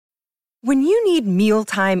When you need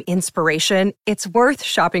mealtime inspiration, it's worth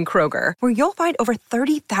shopping Kroger, where you'll find over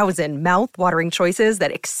 30,000 mouth-watering choices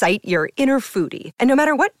that excite your inner foodie. And no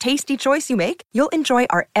matter what tasty choice you make, you'll enjoy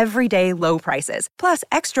our everyday low prices, plus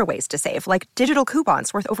extra ways to save, like digital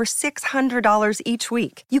coupons worth over $600 each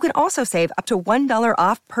week. You can also save up to $1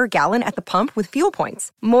 off per gallon at the pump with fuel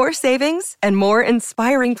points. More savings and more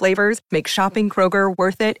inspiring flavors make shopping Kroger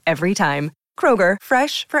worth it every time. Kroger,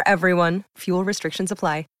 fresh for everyone. Fuel restrictions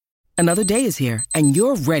apply. Another day is here, and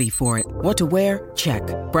you're ready for it. What to wear? Check.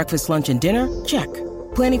 Breakfast, lunch, and dinner? Check.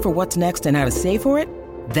 Planning for what's next and how to save for it?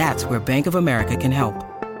 That's where Bank of America can help.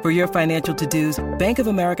 For your financial to-dos, Bank of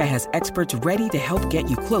America has experts ready to help get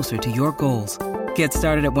you closer to your goals. Get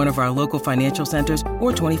started at one of our local financial centers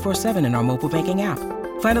or 24/7 in our mobile banking app.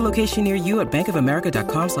 Find a location near you at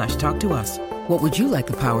bankofamerica.com/talktous. What would you like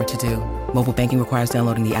the power to do? Mobile banking requires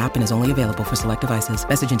downloading the app and is only available for select devices.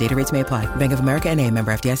 Message and data rates may apply. Bank of America N.A.,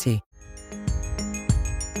 member FDIC.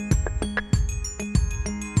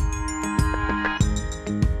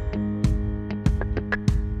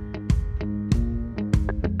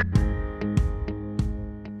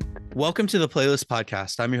 Welcome to the Playlist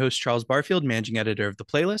Podcast. I'm your host, Charles Barfield, managing editor of The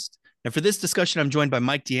Playlist. And for this discussion, I'm joined by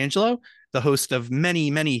Mike D'Angelo, the host of many,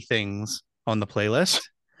 many things on The Playlist,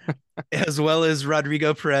 as well as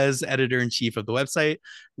Rodrigo Perez, editor-in-chief of the website.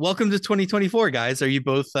 Welcome to 2024, guys. Are you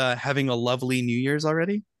both having a lovely New Year's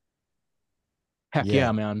already? Heck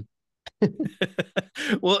yeah, man.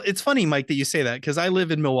 Well, it's funny, Mike, that you say that, because I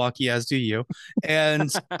live in Milwaukee, as do you.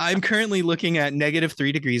 And I'm currently looking at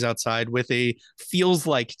 -3 degrees outside with a feels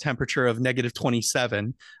like temperature of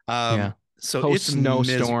 -27. So Post it's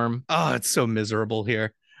snowstorm. Oh, it's so miserable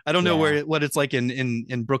here. I don't know what it's like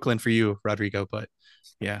in Brooklyn for you, Rodrigo, but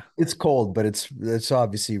yeah. It's cold, but it's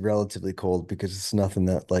obviously relatively cold because it's nothing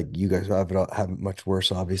that like you guys have much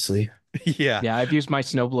worse, obviously. Yeah. Yeah, I've used my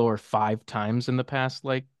snowblower 5 times in the past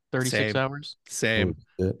 36 hours. Same.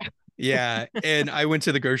 Yeah. And I went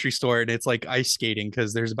to the grocery store and it's like ice skating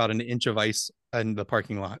because there's about an inch of ice in the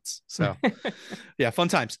parking lots. So yeah, fun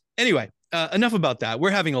times. Anyway, enough about that.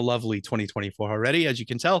 We're having a lovely 2024 already, as you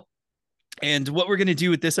can tell. And what we're going to do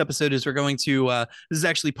with this episode is we're going to, this is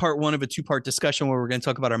actually part 1 of a 2-part discussion where we're going to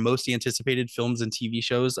talk about our most anticipated films and TV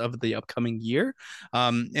shows of the upcoming year.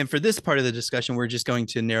 And for this part of the discussion, we're just going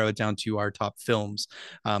to narrow it down to our top films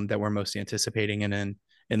that we're most anticipating. And then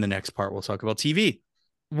in the next part, we'll talk about TV.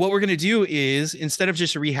 What we're going to do is, instead of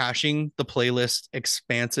just rehashing the playlist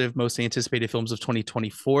expansive most anticipated films of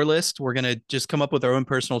 2024 list, we're going to just come up with our own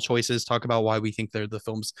personal choices, talk about why we think they're the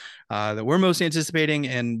films that we're most anticipating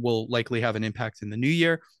and will likely have an impact in the new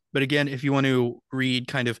year. But again, if you want to read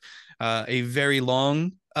kind of a very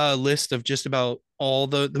long list of just about all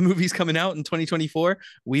the movies coming out in 2024,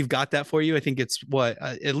 we've got that for you. I think it's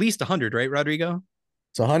at least 100, right, Rodrigo?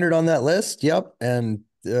 It's 100 on that list. Yep. And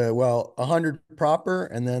 100 proper,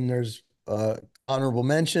 and then there's honorable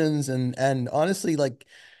mentions, and honestly, like,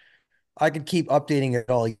 I could keep updating it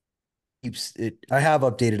all. I have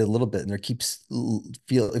updated a little bit, and it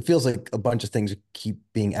feels like a bunch of things keep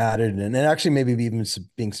being added, and actually maybe even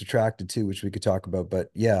being subtracted too, which we could talk about.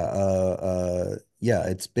 But yeah,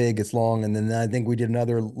 it's big, it's long, and then I think we did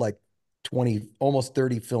another like 20, almost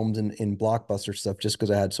 30 films in blockbuster stuff, just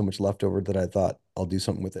because I had so much left over that I thought I'll do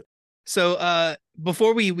something with it. So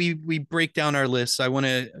before we break down our lists, I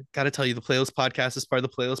got to tell you, the Playlist Podcast is part of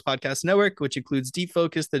the Playlist Podcast Network, which includes Deep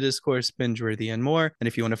Focus, The Discourse, Bingeworthy, and more. And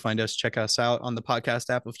if you want to find us, check us out on the podcast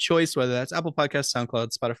app of choice, whether that's Apple Podcasts, SoundCloud,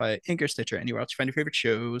 Spotify, Anchor, Stitcher, anywhere else you find your favorite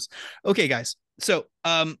shows. Okay, guys. So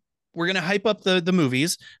we're going to hype up the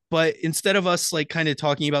movies, but instead of us like kind of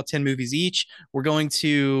talking about 10 movies each, we're going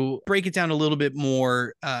to break it down a little bit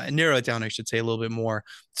more, narrow it down, I should say, a little bit more.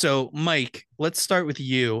 So Mike, let's start with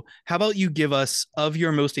you. How about you give us, of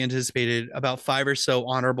your most anticipated, about 5 or so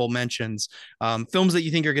honorable mentions, films that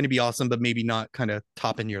you think are going to be awesome, but maybe not kind of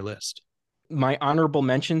top in your list. My honorable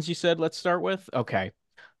mentions, you said, let's start with? Okay.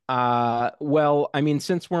 Well, I mean,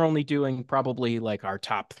 since we're only doing probably like our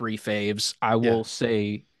top 3 faves, I will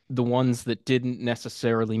say the ones that didn't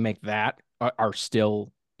necessarily make that are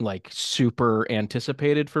still like super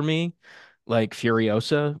anticipated for me, like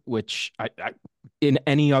Furiosa, which I in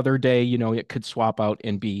any other day, it could swap out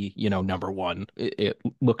and be, number 1. It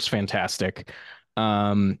looks fantastic.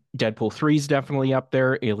 Deadpool 3 is definitely up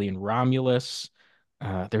there. Alien Romulus.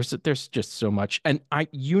 There's just so much. And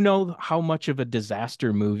how much of a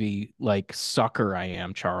disaster movie like sucker I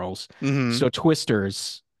am, Charles. Mm-hmm. So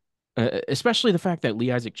Twisters, especially the fact that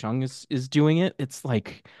Lee Isaac Chung is doing it. It's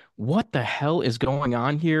like, what the hell is going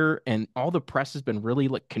on here? And all the press has been really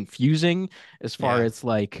like confusing as far as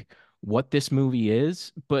like what this movie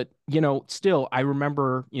is, but still I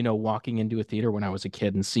remember, walking into a theater when I was a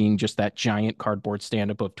kid and seeing just that giant cardboard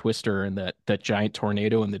stand-up of Twister and that giant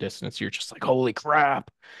tornado in the distance. You're just like, holy crap.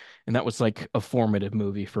 And that was like a formative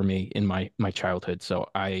movie for me in my childhood. So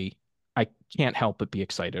I can't help but be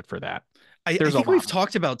excited for that. I There's a think we've lot.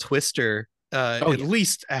 talked about Twister Oh at yeah.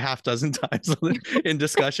 least a half dozen times in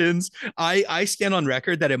discussions. I stand on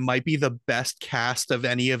record that it might be the best cast of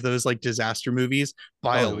any of those like disaster movies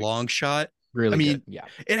by a Oh, long shot. I really good. mean, Yeah.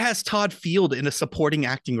 it has Todd Field in a supporting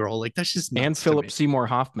acting role. Like that's just And nuts to Philip me. Seymour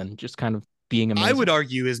Hoffman just kind of being I would amazing.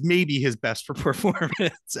 argue is maybe his best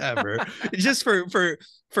performance ever. Just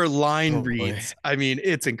for line Oh boy. reads. I mean,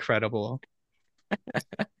 it's incredible.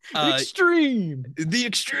 Uh Extreme. the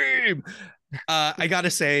extreme. I gotta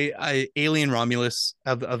say, Alien Romulus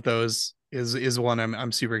of those is one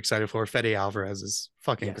I'm super excited for. Fede Alvarez is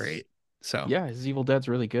fucking Yes. great. So Yeah, his Evil Dead's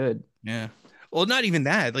really good. yeah. Well, not even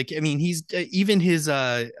that. Like, I mean, he's even his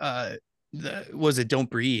was it Don't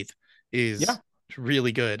Breathe Yeah. is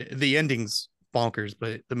really good. The ending's bonkers,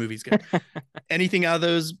 but the movie's good. Anything out of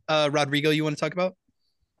those, Rodrigo, you want to talk about?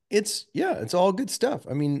 It's all good stuff.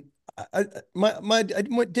 I mean, I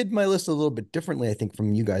did my list a little bit differently, I think,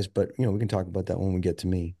 from you guys, but we can talk about that when we get to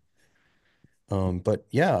me. But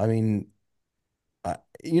yeah, I mean,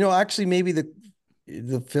 actually, maybe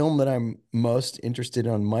the film that I'm most interested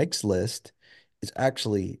on Mike's list is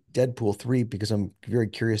actually Deadpool 3 because I'm very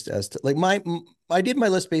curious as to like I did my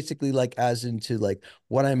list basically like as into like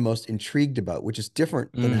what I'm most intrigued about, which is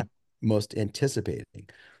different than Mm. most anticipating.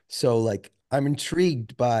 So like I'm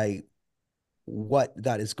intrigued by what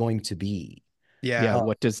that is going to be. Yeah, Yeah. Uh,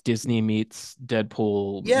 what does Disney meets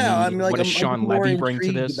Deadpool yeah, I'm mean? like What does I'm just Sean more Levy bring to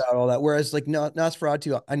intrigued this? about all that. Whereas like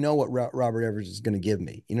Nosferatu, I know what Robert Evers is going to give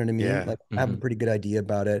me. You know what I mean? Yeah. Like I have a Hmm. pretty good idea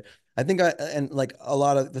about it. I think and like a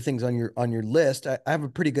lot of the things on your list, I have a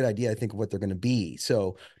pretty good idea. I think of what they're going to be.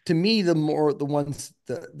 So to me, the ones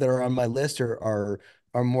that are on my list are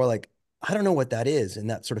more like I don't know what that is, and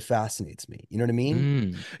that sort of fascinates me. You know what I mean?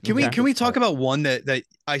 Mm. Can we Okay. can we talk about one that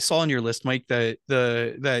I saw on your list, Mike,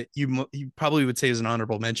 that you probably would say is an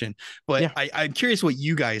honorable mention, but Yeah. I'm curious what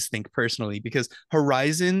you guys think personally because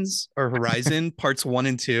Horizon parts 1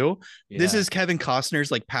 and 2. This Yeah. is Kevin Costner's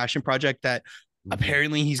like passion project that Mhm.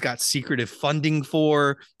 apparently he's got secretive funding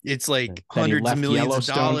for. It's like That he hundreds of left millions of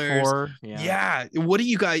Yellowstone dollars. for. Yeah. Yeah. What do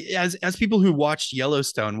you guys as people who watched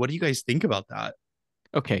Yellowstone, what do you guys think about that?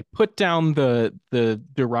 Okay, put down the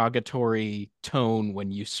derogatory tone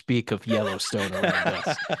when you speak of Yellowstone around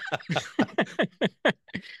us.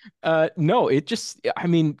 No, it just, I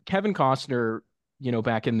mean, Kevin Costner,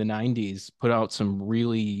 back in the 90s, put out some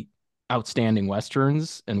really outstanding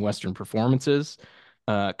Westerns and Western performances,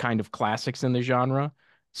 kind of classics in the genre.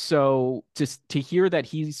 So to hear that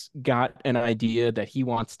he's got an idea that he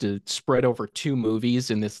wants to spread over two movies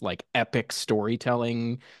in this like epic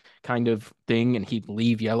storytelling kind of thing, and he'd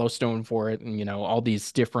leave Yellowstone for it, and all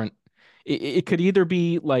these different. It could either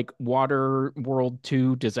be like Water World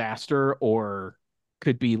 2 disaster or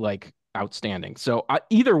could be like outstanding. So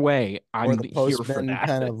either way, Or I'm the here for postman that.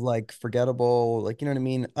 kind of like forgettable, like you know what I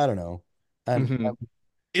mean? I don't know. Mhm.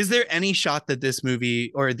 Is there any shot that this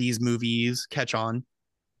movie or these movies catch on?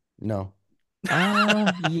 No.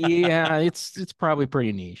 Yeah, it's probably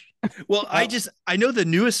pretty niche. Well, I I know the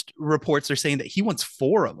newest reports are saying that he wants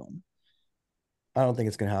 4 of them. I don't think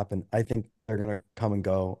it's gonna happen. I think they're gonna come and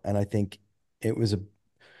go, and I think it was a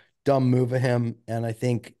dumb move of him. And I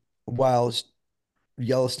think while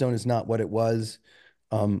Yellowstone is not what it was,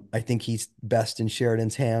 I think he's best in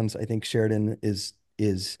Sheridan's hands. I think Sheridan is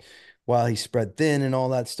while he's spread thin and all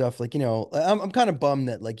that stuff. Like I'm kind of bummed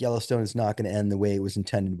that like Yellowstone is not going to end the way it was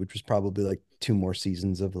intended, which was probably like two more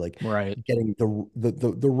seasons of like Right. getting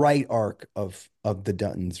the right arc of the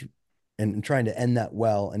Duttons and trying to end that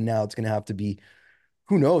well. And now it's going to have to be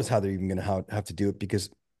who knows how they're even going to have to do it because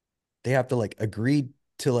they have to like agree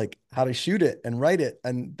to like how to shoot it and write it,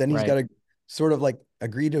 and then he's got Right. to sort of like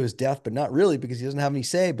agree to his death, but not really because he doesn't have any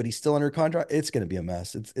say, but he's still under contract. It's going to be a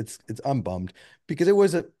mess. It's I'm bummed because it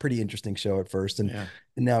was a pretty interesting show at first, Yeah.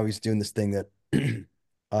 and now he's doing this thing that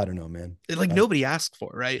I don't know, man. Like nobody asked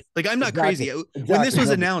for, right? Like I'm not Exactly, crazy. When this exactly. was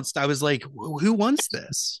Nobody, announced, I was like, who wants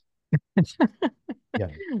this? yeah,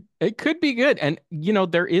 It could be good. And,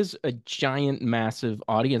 there is a giant, massive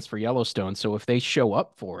audience for Yellowstone. So if they show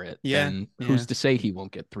up for it, Yeah. then Yeah. who's to say he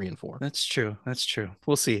won't get 3 and 4? That's true. That's true.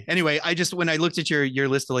 We'll see. Anyway, I just when I looked at your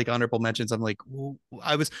list of like honorable mentions, I'm like,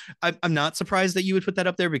 I'm not surprised that you would put that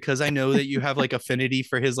up there because I know that you have like affinity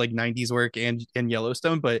for his like 90s work and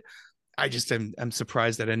Yellowstone, but I just am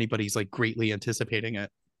surprised that anybody's like greatly anticipating it.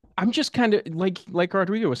 I'm just kind of like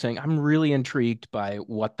Rodrigo was saying, I'm really intrigued by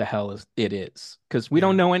what the hell it is because we Yeah.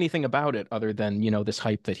 don't know anything about it other than, this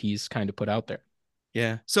hype that he's kind of put out there.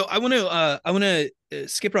 Yeah. So I want to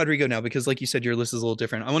skip Rodrigo now because like you said your list is a little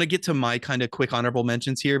different. I want to get to my kind of quick honorable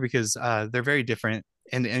mentions here because they're very different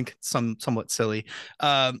and somewhat silly.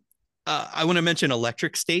 Um I want to mention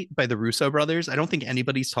Electric State by the Russo brothers. I don't think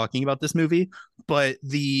anybody's talking about this movie, but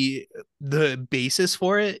the basis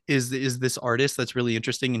for it is this artist that's really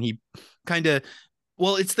interesting and he kind of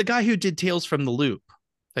well, it's the guy who did Tales from the Loop,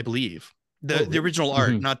 I believe. The original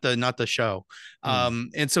art, Mhm. not the show. Hmm.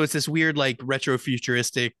 And so it's this weird like retro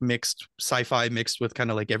futuristic mixed sci-fi mixed with kind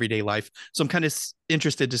of like everyday life. So I'm kind of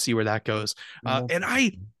interested to see where that goes. That's And I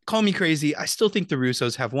interesting. call me crazy. I still think the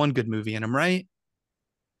Russos have one good movie in them, right?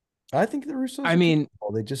 I think the Russos I are mean,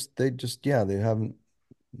 capable. Yeah, they haven't.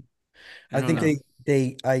 I I don't think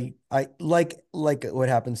know. I like what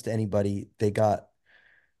happens to anybody.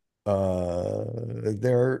 Uh,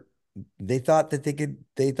 they're, they thought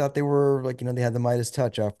they were like, they had the Midas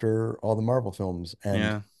touch after all the Marvel films.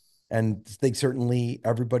 Yeah. And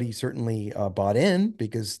everybody certainly bought in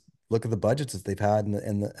because look at the budgets that they've had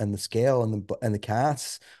and the scale and the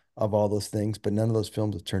casts of all those things, but none of those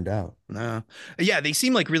films have turned out. No. Yeah, they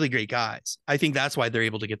seem like really great guys. I think that's why they're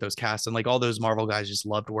able to get those casts and like all those Marvel guys just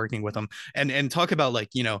loved working with them. And talk about like,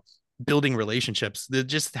 building relationships.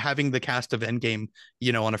 Just having the cast of Endgame,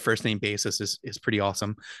 on a first name basis is pretty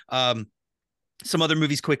awesome. Um some other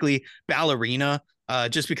movies quickly, Ballerina,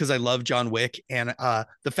 just because I love John Wick and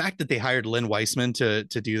the fact that they hired Lynn Weissman to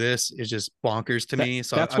do this is just bonkers to that me.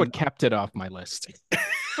 So that's I'm what kept it off my list.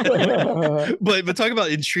 but talk about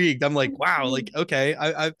intrigued. I'm like, wow, like okay,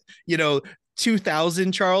 I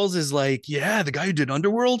 2000 Charles is like, yeah, the guy who did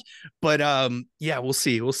Underworld, but yeah, we'll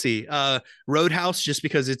see. Roadhouse, just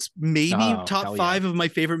because it's maybe Oh, top hell yeah. 5 of my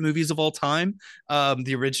favorite movies of all time,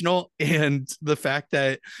 the original, and the fact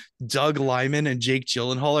that Doug Lyman and Jake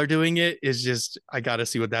Gyllenhaal are doing it is just, I gotta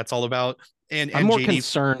see what that's all about. and I'm and more JD,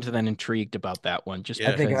 concerned than intrigued about that one, just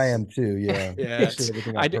I yeah, think I because am too. Yeah, yeah. especially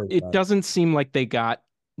everything I've heard it about it. doesn't seem like they got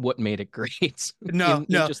what made it great No, in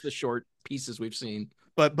no, just the short pieces we've seen.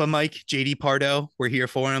 but Mike, JD Pardo, we're here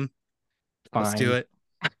for him. Let's do Fine. it.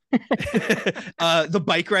 The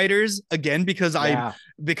bike riders again Yeah.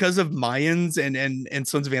 because of Mayans and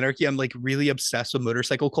Sons of Anarchy, I'm like really obsessed with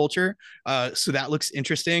motorcycle culture. So that looks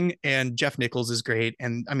interesting, and Jeff Nichols is great,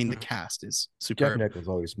 and I mean the cast is Jeff superb. Nichols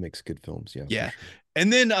always makes good films. Yeah, for Yeah. sure.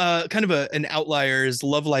 And then kind of an outlier is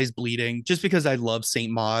Love Lies Bleeding, just because I love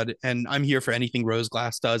Saint Maud and I'm here for anything Rose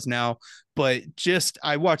Glass does now. But just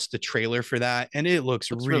I watched the trailer for that and it looks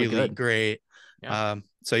Looks really really good. great. Yeah.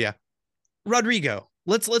 So yeah, Rodrigo,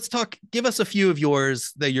 let's talk. Give us a few of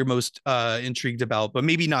yours that you're most intrigued about, but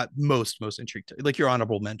maybe not most intrigued, like your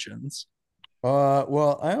honorable mentions.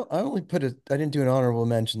 Well, I didn't do an honorable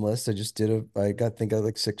mention list. I just think I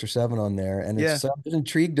like 6 or 7 on there. And Yeah. I'm just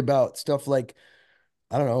intrigued about stuff like,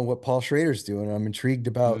 I don't know what Paul Schrader's doing. I'm intrigued Mm.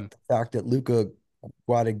 about the fact that Luca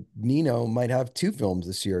Guadagnino might have 2 films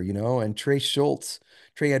this year, and Trey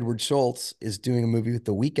Edward Schultz is doing a movie with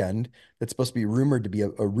The Weeknd that's supposed to be rumored to be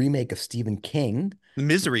a remake of Stephen King.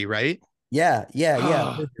 Misery, right? Yeah, yeah, yeah.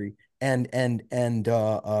 Ah, Mystery. And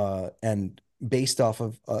based off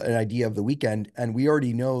of an idea of The Weeknd, and we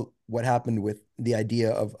already know what happened with the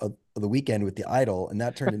idea of The Weeknd with The Idol, and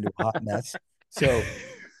that turned into a hot mess. So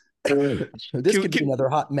this can, could be can, another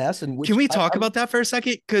hot mess, and Can which we I, talk I about that for a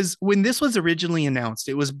second? Because when this was originally announced,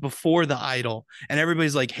 it was before The Idol, and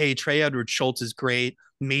everybody's like, "Hey, Trey Edward Schultz is great.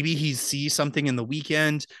 Maybe he sees something in The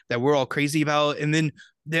Weeknd that we're all crazy about." And then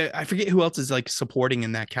I forget who else is like supporting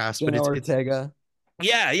in that cast, but Jenna it's Ortega.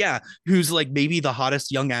 yeah, who's like maybe the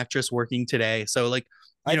hottest young actress working today. So like,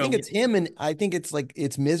 you I know, think it's him, and I think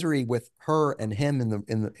it's Misery with her and him in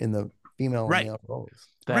the female and right, male roles.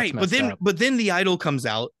 That's right. But messed then up. but then The Idol comes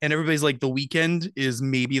out, and everybody's like, The Weeknd is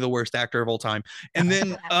maybe the worst actor of all time, and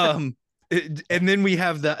then and then we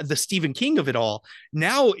have the Stephen King of it all.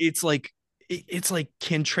 Now it's like,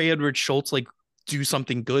 can Trey Edward Schultz like do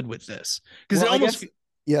something good with this? Because Well, it I almost guess,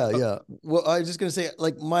 yeah, yeah. Well, I was just gonna say,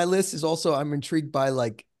 like, my list is also, I'm intrigued by,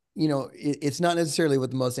 like, it's not necessarily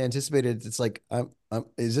what the most anticipated. It's like,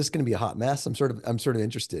 is this gonna be a hot mess? I'm sort of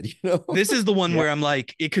interested, this is the one Yeah. where I'm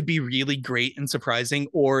like, it could be really great and surprising,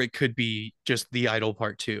 or it could be just The Idol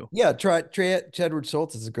Part Two. Yeah, Trey Edward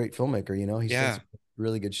Schultz is a great filmmaker. He's done Yeah. some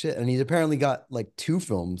really good shit, and he's apparently got like 2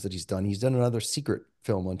 films that he's done. He's done another secret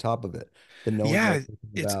film on top of it that no one knows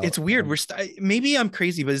Yeah, it's about. weird. Maybe I'm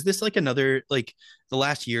crazy, but is this like another like the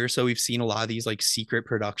last year or so we've seen a lot of these like secret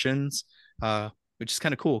productions? which is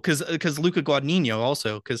kind of cool because Luca Guadagnino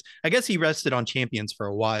also, because I guess he rested on Champions for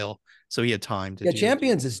a while, so he had time to Yeah, do.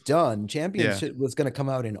 Champions is done. Champions Yeah, was going to come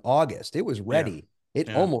out in August. It was yeah, ready. It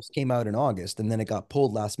yeah. almost came out in August, and then it got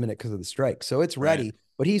pulled last minute because of the strike. So it's Right. ready.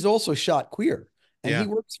 But he's also shot Queer, and he Yeah.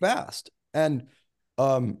 works fast. And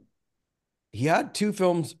um, he had two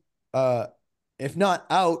films, if not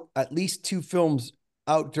out, at least two films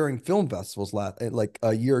out during film festivals like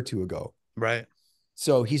a year or two ago. Right.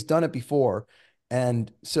 So he's done it before.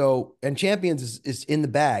 And Champions is in the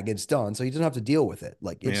bag. It's done. So he doesn't have to deal with it.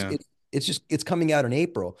 Like Yeah. it's coming out in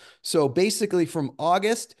April. So basically from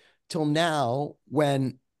August till now,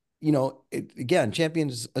 when again,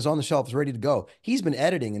 Champions is on the shelf, is ready to go. He's been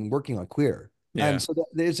editing and working on Queer. Yeah. And so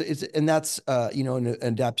that's an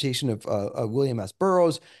adaptation of William S.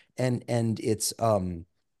 Burroughs, and it's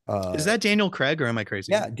Is that Daniel Craig or am I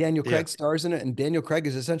crazy? yeah, Daniel Craig stars in it, and Daniel Craig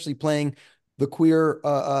is essentially playing the queer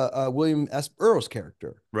William S. Burroughs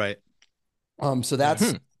character. Right. So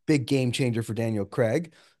that's big game changer for Daniel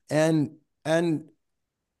Craig, and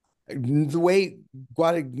the way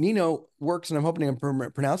Guadagnino works, and I'm hoping I'm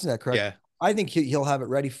pronouncing that correct. Yeah. I think he'll have it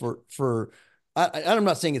ready for. I'm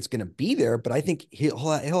not saying it's going to be there, but I think he'll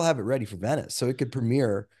have it ready for Venice, so it could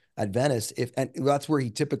premiere at Venice and that's where he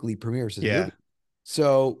typically premieres his movie.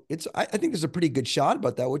 So I think there's a pretty good shot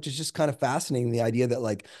about that, which is just kind of fascinating. The idea that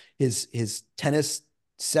like his tennis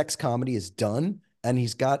sex comedy is done and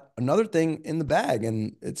he's got another thing in the bag,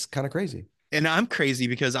 and it's kind of crazy. And I'm crazy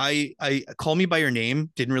because I Call Me by Your Name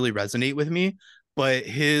didn't really resonate with me, but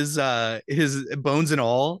his Bones and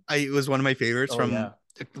All, it was one of my favorites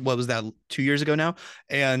what was that, 2 years ago now?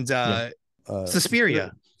 And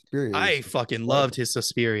Suspiria. I fucking loved his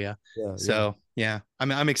Suspiria. So yeah,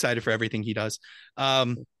 I'm excited for everything he does.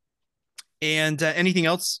 And anything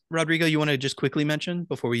else, Rodrigo, you want to just quickly mention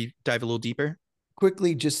before we dive a little deeper?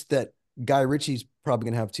 Quickly, just that Guy Ritchie's probably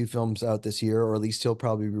going to have two films out this year, or at least he'll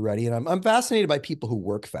probably be ready. And I'm fascinated by people who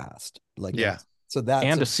work fast. Like, so that's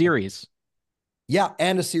and a series. Yeah,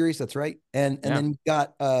 and a series. That's right. And then you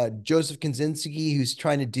got Joseph Kosinski, who's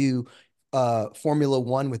trying to do Formula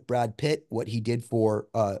One with Brad Pitt, what he did for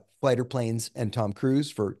Fighter Planes and Tom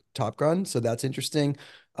Cruise for Top Gun. So that's interesting.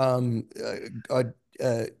 Paul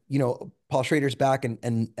Schrader's back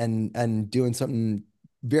and doing something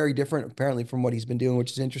very different, apparently, from what he's been doing,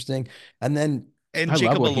 which is interesting. And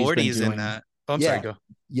Jacob Elordi's in that. Oh, I'm sorry, go.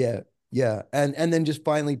 Yeah. And then just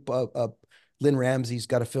finally, Lynn Ramsey's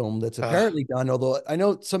got a film that's apparently done, although I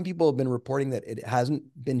know some people have been reporting that it hasn't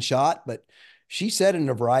been shot, but she said in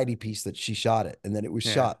a Variety piece that she shot it and that it was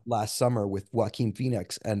shot last summer with Joaquin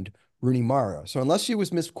Phoenix and Rooney Mara. So unless she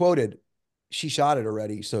was misquoted, she shot it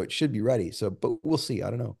already, so it should be ready. So, but we'll see.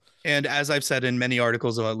 I don't know. And as I've said in many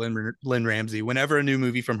articles about Lynn Ramsey, whenever a new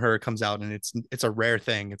movie from her comes out, and it's a rare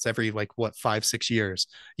thing, it's every 5-6 years,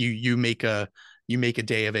 you make a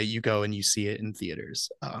day of it, you go and you see it in theaters.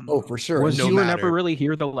 For sure. Was You Were Never Really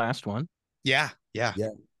Here the last one? Yeah.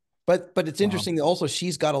 But it's interesting that also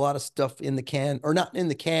she's got a lot of stuff in the can, or not in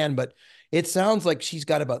the can, but it sounds like she's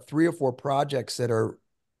got about 3 or 4 projects that are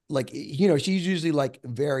like, she's usually like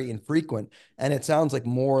very infrequent. And it sounds like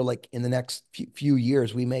more like in the next few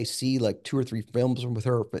years, we may see like 2 or 3 films with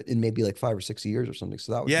her in maybe like 5 or 6 years or something.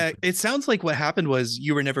 So that would it sounds like what happened was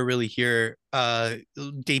You Were Never Really Here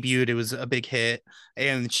debuted. It was a big hit,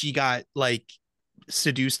 and she got like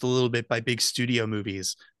seduced a little bit by big studio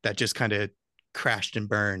movies that just kind of crashed and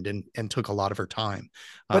burned and took a lot of her time.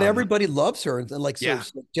 But everybody loves her, and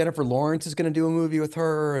so Jennifer Lawrence is going to do a movie with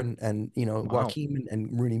her, and Joaquin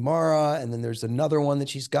and Rooney Mara, and then there's another one that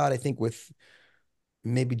she's got, I think, with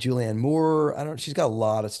maybe Julianne Moore. I don't. She's got a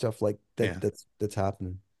lot of stuff like that. That's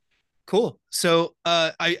happening. Cool. So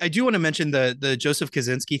I do want to mention the Joseph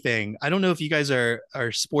Kosinski thing. I don't know if you guys are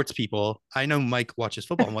sports people. I know Mike watches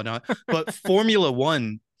football and whatnot, but Formula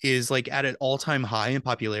One is like at an all-time high in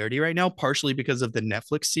popularity right now, partially because of the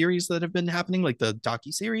Netflix series that have been happening, like the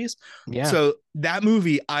docuseries. Yeah. So that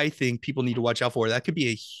movie, I think people need to watch out for. That could be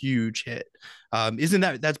a huge hit.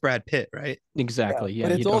 That's Brad Pitt, right? Exactly. Yeah.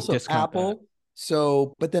 But it's also Apple. That.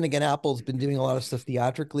 So, but then again, Apple's been doing a lot of stuff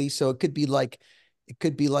theatrically. So it could be like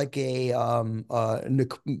a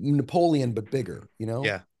Napoleon, but bigger,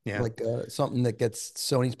 Yeah. Like something that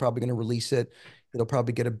Sony's probably going to release it. It'll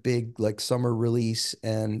probably get a big like summer release,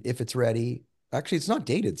 and if it's ready, actually it's not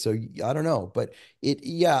dated, so I don't know, but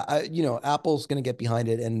Apple's going to get behind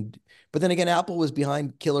it, but then again, Apple was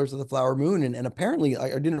behind Killers of the Flower Moon, and apparently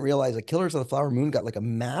I didn't realize that Killers of the Flower Moon got like a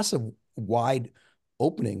massive wide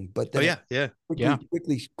opening, but Oh then yeah, yeah.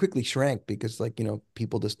 quickly shrank because like,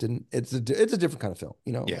 people just didn't. It's a different kind of film,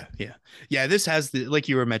 Yeah, yeah, yeah. This has the, like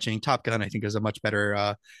you were mentioning, Top Gun. I think is a much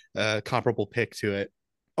better comparable pick to it.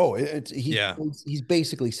 Oh, Yeah, he's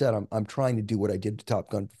basically said I'm trying to do what I did to Top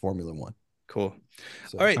Gun for Formula One. cool. All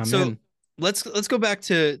So right, I'm so in. let's go back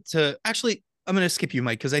to actually. I'm gonna skip you,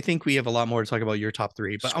 Mike, because I think we have a lot more to talk about your top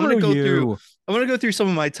three. But Screw you. I want to go through some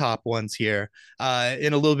of my top ones here,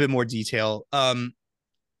 in a little bit more detail.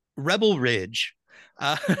 Rebel Ridge.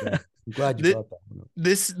 Uh, yeah, I'm glad you th- brought that one up.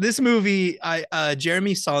 this movie,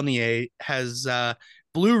 Jeremy Saulnier has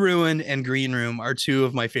Blue Ruin and Green Room are two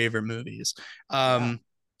of my favorite movies.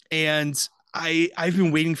 And I've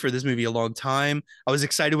been waiting for this movie a long time. I was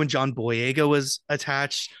excited when John Boyega was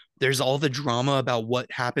attached. There's all the drama about what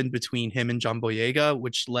happened between him and John Boyega,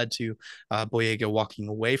 which led to Boyega walking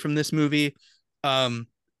away from this movie.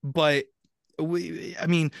 But I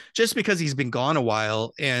mean, just because he's been gone a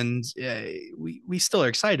while, and we still are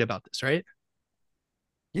excited about this, right?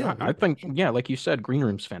 Yeah, I think, yeah, like you said, Green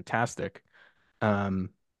Room's fantastic. Have you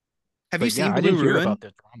But seen yeah, I Blue didn't hear Ruin? about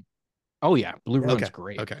the drama. Oh yeah, Blue Yeah. Ruin's Okay,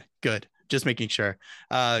 great. okay, good. Just making sure,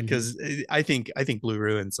 because I think Blue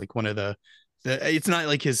Ruin's like one of the it's not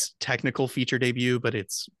like his technical feature debut, but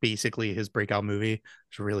it's basically his breakout movie.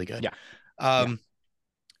 It's really good. Yeah. Um,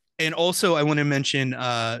 and also I want to mention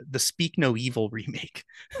the Speak No Evil remake.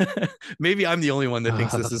 Maybe I'm the only one that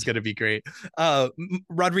thinks this is going to be great.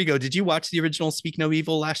 Rodrigo, did you watch the original Speak No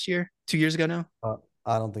Evil last year, 2 years ago now?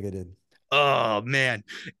 I don't think I did. Oh man,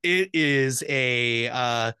 it is a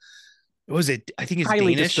what was it? I think it's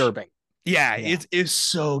Highly Danish. disturbing. Yeah, Yeah. it's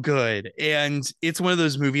so good. And it's one of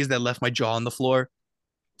those movies that left my jaw on the floor.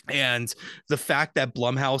 And the fact that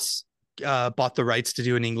Blumhouse bought the rights to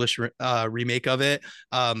do an English remake of it,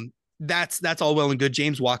 that's all well and good.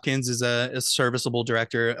 James Watkins is a serviceable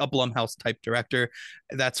director, a Blumhouse type director.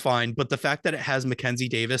 That's fine. But the fact that it has Mackenzie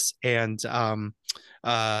Davis and why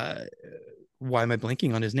am I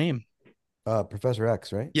blanking on his name? Professor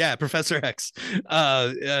X, right? Yeah, Professor X. James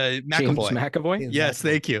McAvoy. McAvoy. James Yes, McAvoy.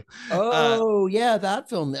 thank you. Oh, yeah, that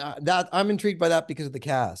film. That I'm intrigued by that because of the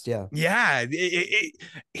cast. Yeah. Yeah.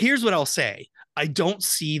 Here's what I'll say. I don't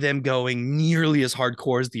see them going nearly as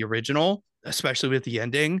hardcore as the original, especially with the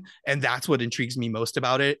ending. And that's what intrigues me most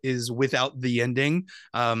about it is without the ending.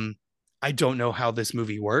 I don't know how this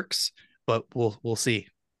movie works, but we'll see.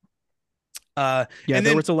 Yeah, and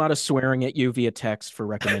there then, was a lot of swearing at you via text for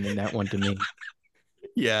recommending that one to me.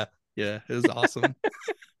 yeah, it was awesome.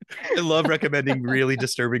 I love recommending really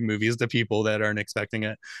disturbing movies to people that aren't expecting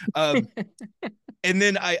it. And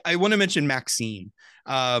then I want to mention Maxine.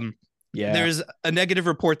 Yeah. There's a negative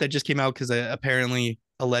report that just came out because apparently,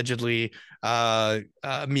 allegedly,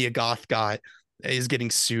 Mia Goth is getting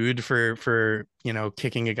sued for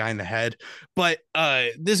kicking a guy in the head. But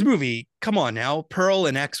this movie, come on now, Pearl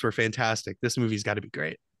and X were fantastic. This movie's got to be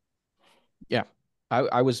great. Yeah.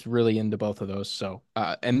 I was really into both of those. So,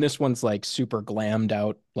 and this one's like super glammed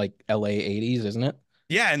out, like LA 80s, isn't it?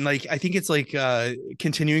 Yeah, and like I think it's like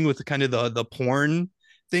continuing with the kind of the porn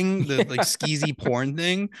thing, the like skeezy porn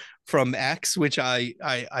thing from X, which I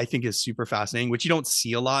think is super fascinating, which you don't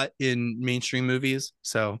see a lot in mainstream movies.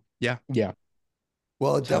 So yeah.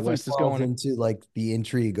 Well, it That's how definitely West is falls going. into like the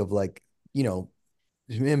intrigue of like,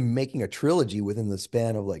 him making a trilogy within the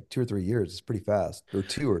span of like 2 or 3 years. It's pretty fast, or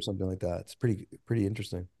two or something like that. It's pretty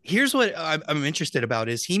interesting. Here's what I'm interested about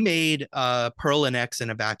is he made Pearl and X in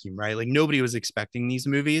a vacuum, right? Like nobody was expecting these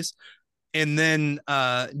movies. And then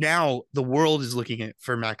now the world is looking at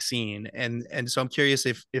for Maxine, and so I'm curious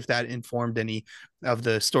if that informed any of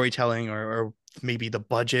the storytelling or maybe the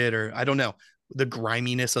budget, or I don't know, the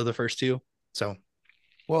griminess of the first two. So,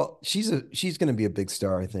 Well, she's going to be a big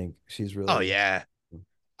star. I think she's really. oh yeah,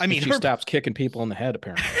 I mean, If she stops kicking people in the head,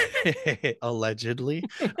 apparently. allegedly.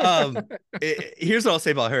 Here's what I'll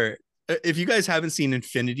say about her. If you guys haven't seen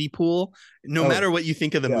Infinity Pool, no matter what you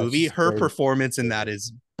think of the movie, her great. performance in that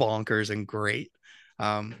is bonkers and great.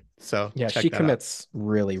 So yeah, she commits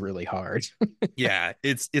really, really hard. Yeah,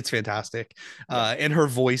 it's fantastic. And her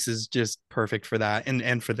voice is just perfect for that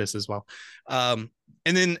and for this as well. And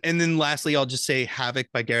then lastly, I'll just say Havoc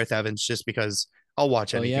by Gareth Evans, just because I'll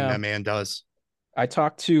watch anything that man does. I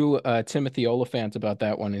talked to Timothy Oliphant about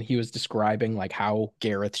that one, and he was describing like how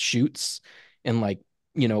Gareth shoots and like,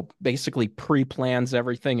 basically pre-plans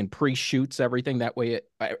everything and pre-shoots everything. That way,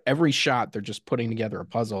 every shot they're just putting together a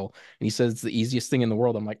puzzle. And he says it's the easiest thing in the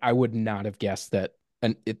world. I'm like, I would not have guessed that.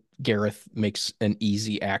 And Gareth makes an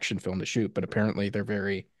easy action film to shoot, but apparently they're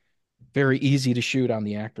very, very easy to shoot on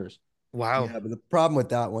the actors. Wow. Yeah, but the problem with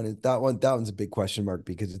that one is that one's a big question mark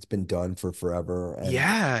because it's been done for forever and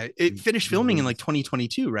Yeah, it finished filming in like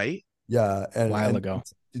 2022, right? yeah, A and while ago.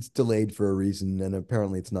 it's delayed for a reason, and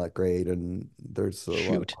apparently it's not great, and there's a lot of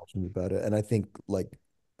Shoot, questions about it. And I think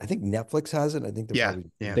Netflix has it. I think they're Yeah,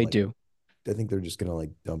 probably yeah. they like do. I think they're just gonna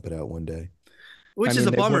like dump it out one day. I Which is mean,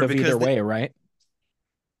 a they would bummer have either because way, right?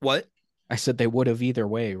 what? I said they would have either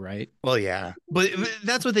way, right? Well, yeah, but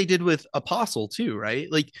that's what they did with Apostle too, right?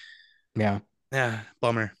 Like, Yeah, yeah,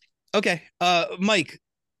 bummer. Okay, Mike,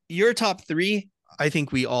 your top three, I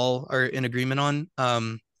think we all are in agreement on.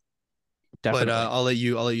 But definitely. I'll let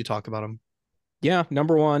you talk about them. Yeah,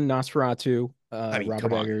 number one, Nosferatu, I mean,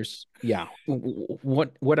 come Robert on. Eggers. Yeah.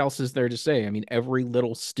 What else is there to say? I mean, every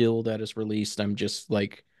little still that is released, I'm just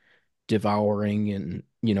like devouring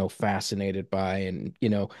and, fascinated by, and,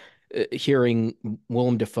 hearing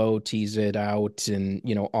Willem Dafoe tease it out, and,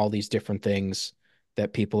 all these different things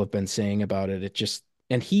that people have been saying about it. It just,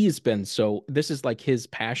 and he's been so, this is like his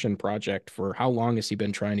passion project. For how long has he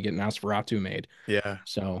been trying to get Nosferatu made? Yeah.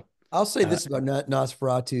 So, I'll say uh, this about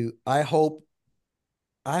Nosferatu. I hope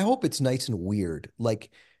it's nice and weird.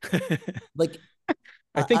 Like I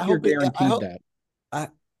I think you're hope it. I guaranteed hope that. I.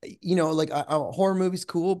 A horror movie's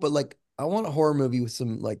cool, but like I want a horror movie with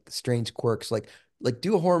some like strange quirks. Like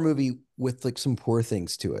do a horror movie with like some poor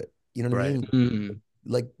things to it. You know what I Right. mean? Mm.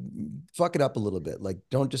 Like fuck it up a little bit. Like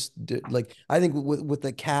don't just do, like I think with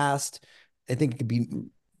the cast, I think it could be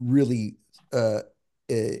really uh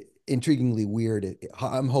intriguingly weird.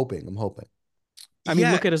 I'm hoping. I mean,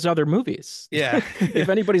 Yeah. look at his other movies. Yeah. If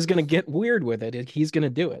anybody's going to get weird with it, he's going to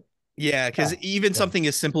do it. Yeah, Yeah, because even yeah, something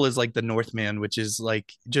as simple as like the Northman, which is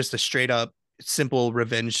like just a straight up simple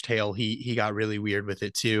revenge tale, he got really weird with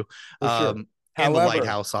it too. for sure. And the However,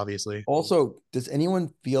 lighthouse, obviously. also, does anyone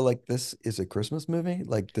feel like this is a Christmas movie?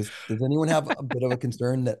 Like, does anyone have a bit of a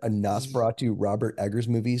concern that a Nosferatu Robert Eggers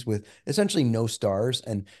movies with essentially no stars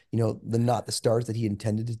and not the stars that he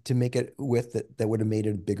intended to make it with that would have made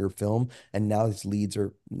it a bigger film, and now his leads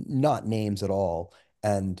are not names at all,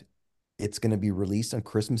 and it's going to be released on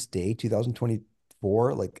Christmas Day,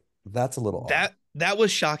 2024? Like, that's a little odd. That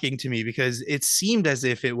was shocking to me because it seemed as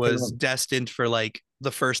if it I was know. destined for like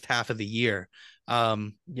the first half of the year.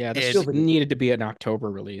 Yeah, It this And feels like needed to be an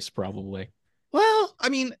October release, probably. well, I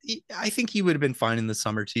mean, I think he would have been fine in the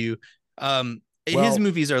summer too. His well,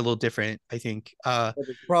 movies are a little different, I think. the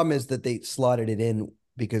problem is that they slotted it in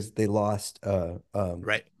because they lost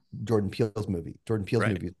Right, Jordan Peele's movie. Jordan Peele's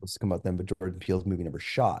right. movie was supposed to come out then, but Jordan Peele's movie never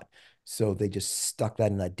shot. So they just stuck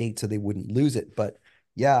that in that date so they wouldn't lose it. But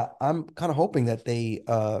yeah, I'm kind of hoping that they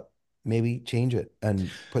maybe change it and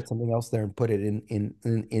put something else there and put it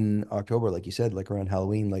in October, like you said, like around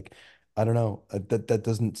Halloween. Like I don't know, that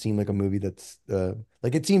doesn't seem like a movie that's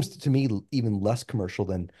like it seems to me even less commercial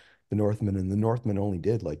than The Northman, and The Northman only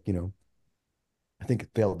did like I think it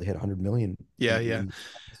failed to hit 100 million Yeah, in, yeah. in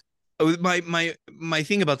Oh, my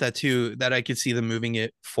thing about that too, that I could see them moving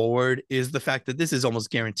it forward, is the fact that this is almost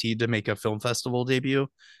guaranteed to make a film festival debut.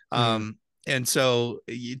 Mm. And so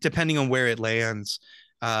depending on where it lands,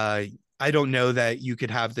 uh, I don't know that you could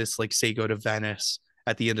have this like say go to Venice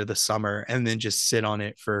at the end of the summer and then just sit on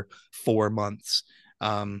it for 4 months.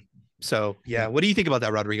 Um, so yeah, what do you think about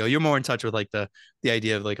that, Rodrigo? You're more in touch with like the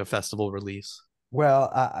idea of like a festival release.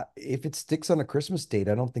 Well, if it sticks on a Christmas date,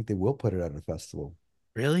 I don't think they will put it at a festival.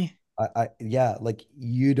 Really? Yeah, like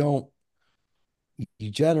you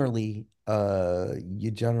generally,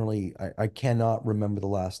 I cannot remember the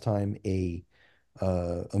last time a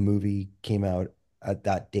movie came out at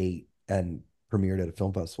that date and premiered at a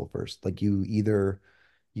film festival first. Like you Well, either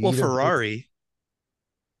wait, Ferrari.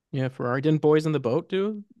 Yeah, Ferrari. Didn't Boys in the Boat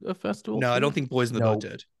do a festival No, I don't too? think Boys in the Boat no,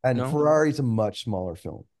 did. and No? Ferrari's a much smaller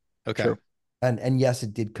film. Okay. True. And yes,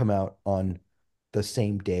 it did come out on the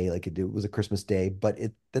same day, like it was a Christmas day, but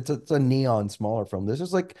it's a neon smaller film. This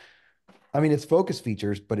is like, I mean, it's focus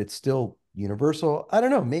features, but it's still Universal. I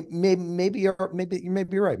don't know. Maybe you're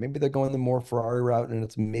right. Maybe they're going the more Ferrari route, and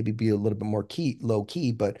it's maybe be a little bit more low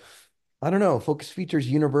key. But I don't know. Focus features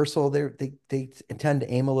Universal. They tend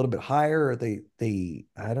to aim a little bit higher. Or they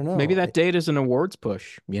I don't Maybe know. that date is an awards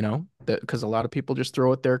push, that because a lot of people just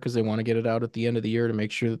throw it there because they want to get it out at the end of the year to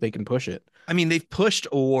make sure that they can push it. I mean, they've pushed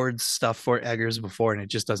awards stuff for Eggers before, and it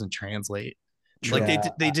just doesn't translate. Like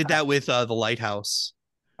True. they did that with the Lighthouse.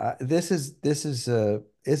 This is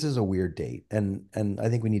a weird date, and I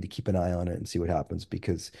think we need to keep an eye on it and see what happens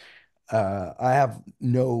because I have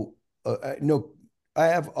no, I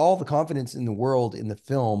have all the confidence in the world in the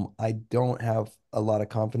film. I don't have a lot of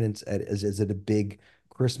confidence as it a big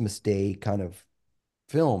Christmas Day kind of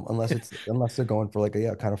film unless they're going for like a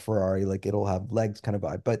yeah kind of Ferrari, like it'll have legs kind of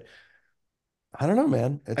vibe. But I don't know,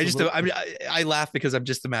 man. I It's a just little, I laugh because I'm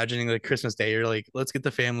just imagining like Christmas Day. You're like, let's get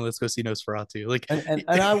the family, let's go see Nosferatu. Like,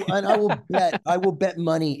 I will bet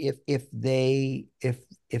money if they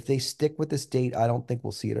stick with this date, I don't think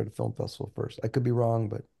we'll see it at a film festival first. I could be wrong,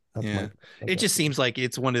 but that's yeah, my it bet. just seems like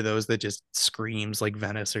it's one of those that just screams like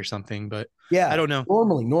Venice or something. But I Yeah, don't know.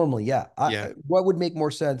 normally, yeah. Yeah, What would make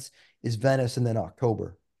more sense is Venice and then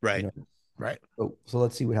October, you right, know. right. So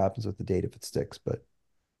let's see what happens with the date if it sticks. But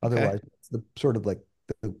Okay. otherwise, it's the sort of like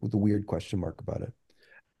the weird question mark about it.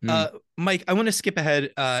 Hmm. Mike, I want to skip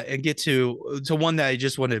ahead and get to one that I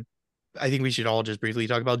just want to. I think we should all just briefly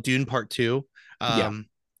talk about Dune Part Two. Yeah, Um,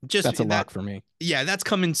 just that's a that, lock for me. yeah, that's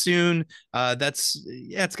coming soon. That's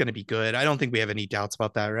yeah, it's gonna be good. I don't think we have any doubts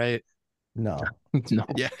about that, right? No, No.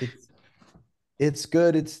 Yeah, it's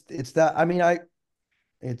good. It's that. I mean,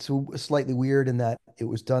 it's slightly weird in that it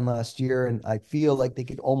was done last year, and I feel like they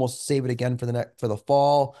could almost save it again for the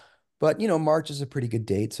fall. But March is a pretty good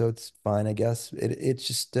date, so it's fine, I guess. It's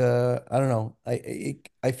just I don't know.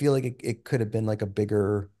 I feel like it could have been like a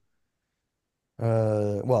bigger.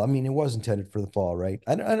 Well, I mean, it was intended for the fall, right?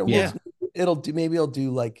 I don't. yeah. It'll do. Maybe it'll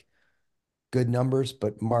do like good numbers,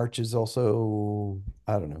 but March is also.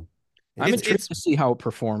 I don't know. I'm It's intrigued to see how it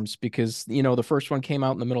performs because, the first one came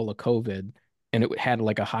out in the middle of COVID and it had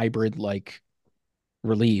like a hybrid like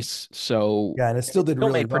release. So Yeah, and it still it did still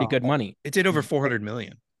really made pretty well. good money. it did over 400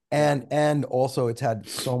 million. Yeah. And also it's had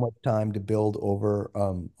so much time to build over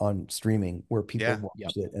on streaming where people Yeah. have Yep.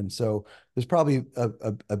 watched it. And so there's probably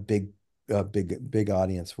a big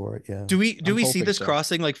audience for it. Yeah. Do I'm we see hoping this so.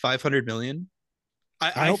 crossing like 500 million?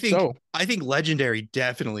 I I hope think so. I think Legendary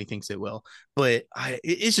definitely thinks it will, but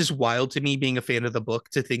it's just wild to me being a fan of the book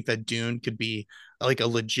to think that Dune could be like a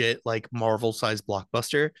legit like Marvel sized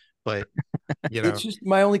blockbuster. But you It's know, just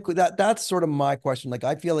my only that's sort of my question. Like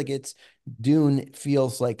I feel like it's Dune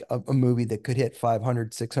feels like a movie that could hit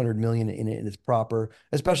 500, 600 million in it in its proper,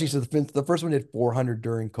 especially so the first one did 400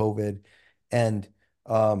 during COVID. And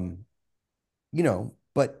um,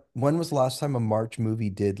 but when was the last time a March movie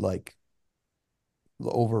did like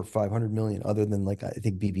over 500 million other than like I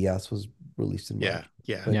think BBS was released in yeah, March.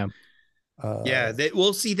 yeah, But Yeah. yeah.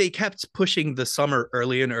 We'll see. They kept pushing the summer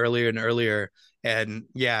earlier and earlier and earlier, and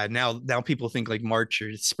yeah, now people think like March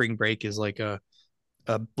or spring break is like a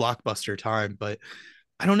blockbuster time, but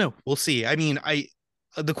I don't know. We'll see. I mean, I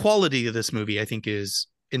the quality of this movie I think is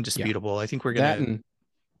Yeah. indisputable. I think we're That gonna and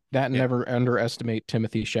that and yeah, never underestimate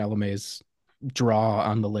Timothy Chalamet's draw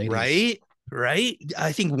on the ladies. right, right.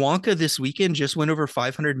 I think Wonka this weekend just went over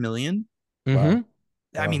 500 million. wow. Hmm.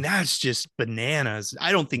 I mean, Wow. that's just bananas.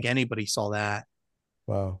 I don't think anybody saw that.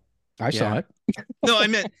 Wow. I saw Yeah. it. No,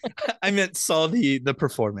 I meant saw the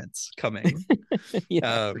performance coming.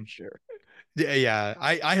 Yeah, for Um, sure. yeah,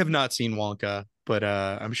 I have not seen Wonka, but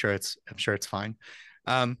I'm sure it's fine.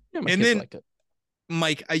 Yeah, my And kids then liked it.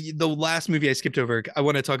 Mike, the last movie I skipped over, I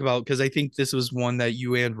want to talk about because I think this was one that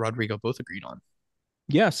you and Rodrigo both agreed on.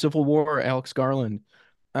 Yeah, Civil War, Alex Garland.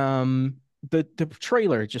 Um, the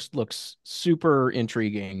trailer just looks super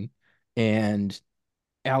intriguing, and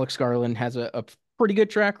Alex Garland has a pretty good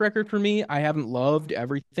track record for me. I haven't loved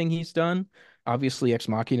everything he's done. Obviously, Ex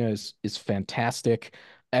Machina is fantastic.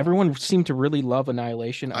 Everyone seemed to really love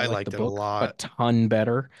Annihilation. I I like the liked it a book a lot. ton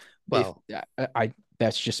better. If Well, I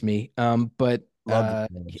that's just me. But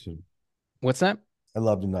Loved Annihilation. what's that? I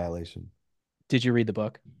loved Annihilation. Did you read the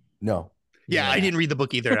book? No. yeah, I Yeah. didn't read the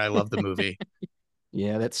book either. I love the movie.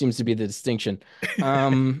 Yeah, that seems to be the distinction.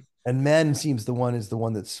 Um, And Men seems the one is the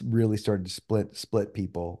one that's really started to split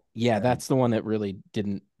people. yeah, And that's the one that really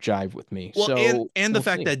didn't jive with me. Well, and So and the we'll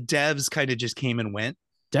fact see. that devs kind of just came and went.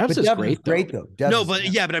 Devs but is Devs is great though. great though. Devs No, is but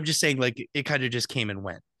yeah, but I'm just saying like it kind of just came and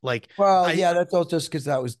went. Like well, I yeah, that's all just because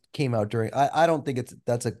that was came out during I don't think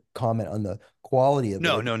that's a comment on the quality of it.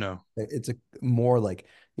 no, no, no. It's a more like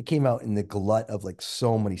it came out in the glut of like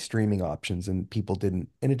so many streaming options and people didn't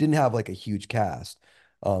and it didn't have like a huge cast.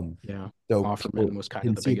 Yeah. So Offerman people was kind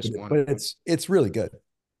of didn't the see it, biggest one. but it's really good.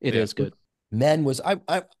 It Yeah. is good. Men was I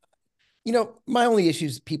my only issue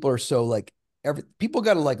is people are so like people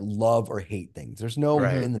got to like love or hate things. There's no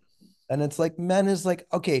Right. Mhm. in the and it's like Men is like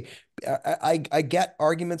okay, I get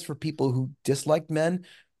arguments for people who disliked Men,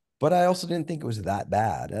 but I also didn't think it was that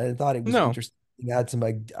bad. I thought it was No, interesting. It had some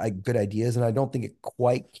like good ideas, and I don't think it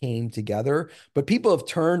quite came together. But people have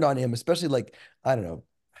turned on him, especially like I don't know,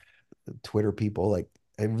 Twitter people like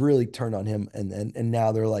have really turned on him, and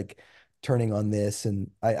now they're like turning on this,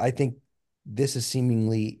 and I think this is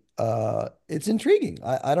seemingly it's intriguing.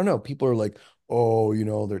 I don't know. People are like, oh,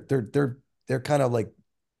 they're kind of like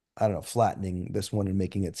I don't know, flattening this one and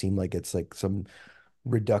making it seem like it's like some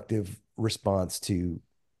reductive response to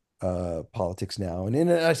politics now,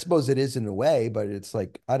 and I suppose it is in a way, but it's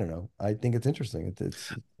like I don't know. I think it's interesting. It's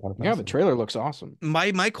kind of Yeah, the fascinating. trailer looks awesome.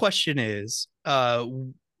 My question is,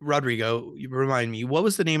 Rodrigo, you remind me, what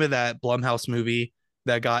was the name of that Blumhouse movie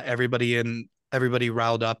that got everybody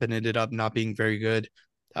riled up and ended up not being very good?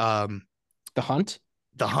 Um, The Hunt.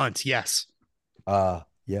 The Hunt, yes.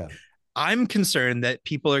 Yeah. I'm concerned that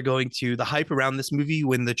people are going to the hype around this movie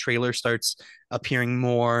when the trailer starts appearing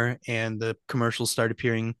more and the commercials start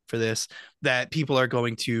appearing for this, that people are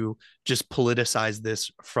going to just politicize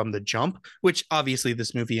this from the jump, which obviously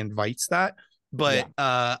this movie invites that. But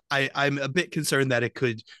Yeah. I'm a bit concerned that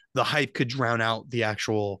the hype could drown out the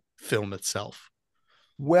actual film itself.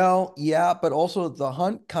 Well, yeah, but also the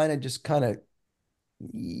hunt kind of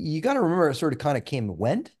you got to remember it sort of kind of came and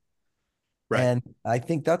went. Right. And I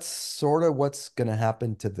think that's sort of what's going to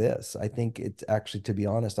happen to this. I think it's actually, to be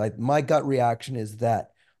honest, my gut reaction is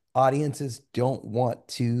that audiences don't want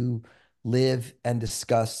to live and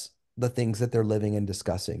discuss the things that they're living and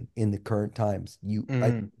discussing in the current times.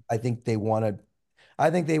 Mm. I think they want to, I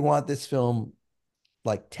think they want this film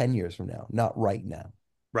like 10 years from now, not right now,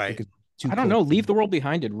 Right. because it's too I don't close. know. Leave the World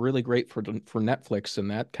Behind did really great for Netflix,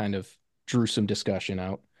 and that kind of drew some discussion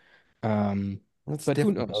out. That's But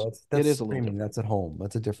who different though. knows? That's It is a little streaming. different. That's at home.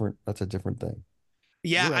 That's a different thing.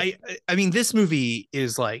 Yeah, You're right. I mean this movie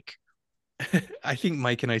is like I think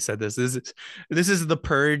Mike and I said this is the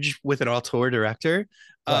Purge with an auteur director,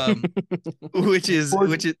 Right. Purge, which is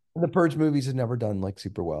the Purge movies have never done like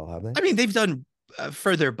super well, have they? I mean they've done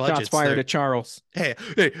further Shots budgets. fired at Charles. Hey,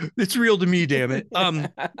 it's real to me, damn it.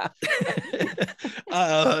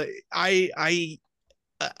 uh, I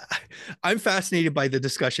uh, I'm fascinated by the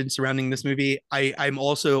discussion surrounding this movie. I'm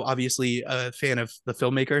also obviously a fan of the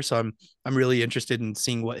filmmaker, so I'm really interested in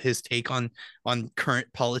seeing what his take on current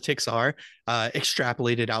politics are,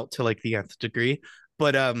 extrapolated out to like the nth degree.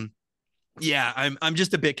 But yeah, I'm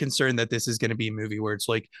just a bit concerned that this is going to be a movie where it's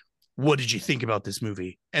like, what did you think about this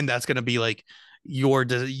movie? And that's going to be like your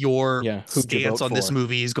Yeah, who'd you stance vote on this for?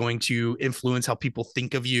 movie is going to influence how people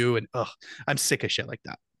think of you. And I'm sick of shit like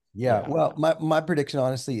that. Yeah. Yeah. Well, my prediction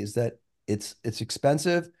honestly is that it's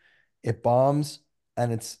expensive, it bombs,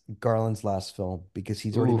 and it's Garland's last film because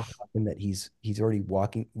he's already Oof. talking that he's already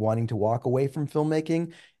wanting to walk away from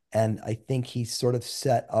filmmaking. And I think he's sort of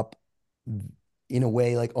set up in a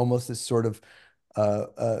way like almost this sort of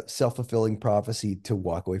self-fulfilling prophecy to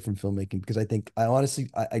walk away from filmmaking because I think I honestly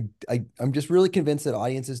I'm just really convinced that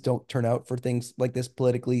audiences don't turn out for things like this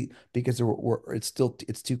politically because it's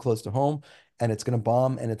too close to home and it's going to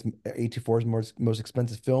bomb and it's A24's most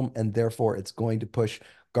expensive film and therefore it's going to push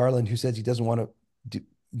Garland, who says he doesn't want to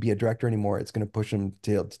be a director anymore. It's going to push him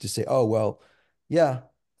to just say, oh well, yeah,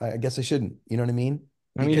 I guess I shouldn't. You know what I mean?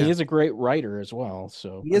 I mean, Yeah. he is a great writer as well,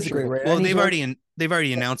 so He I'm is a sure great he'll. writer. Well, And he's they've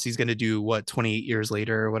already announced he's going to do what 28 years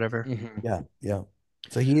later or whatever. Mhm. Yeah, yeah.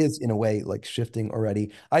 So he is in a way like shifting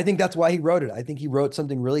already. I think that's why he wrote it. I think he wrote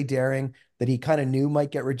something really daring that he kind of knew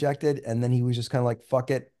might get rejected, and then he was just kind of like,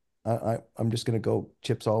 "Fuck it, I'm just gonna go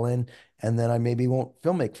chips all in, and then I maybe won't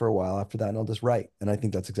filmmake for a while after that, and I'll just write." And I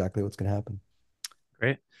think that's exactly what's gonna happen.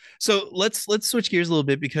 Great. So let's switch gears a little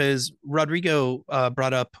bit because Rodrigo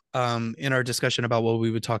brought up in our discussion about what we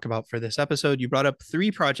would talk about for this episode. You brought up three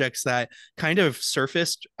projects that kind of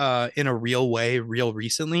surfaced in a real way, real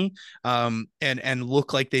recently, and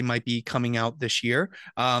look like they might be coming out this year.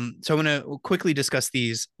 So I'm going to quickly discuss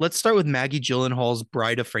these. Let's start with Maggie Gyllenhaal's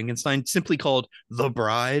Bride of Frankenstein, simply called The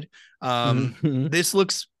Bride. Mhm. This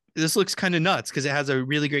looks kind of nuts because it has a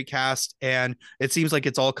really great cast and it seems like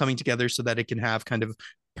it's all coming together so that it can have kind of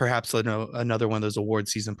perhaps another one of those award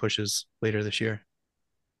season pushes later this year.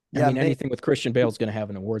 I Yeah, mean, anything with Christian Bale is going to have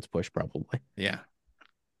an awards push, probably. Yeah.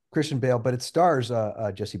 Christian Bale, but it stars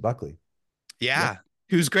Jesse Buckley. Yeah.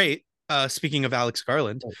 Who's great. Speaking of Alex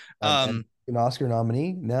Garland. And an Oscar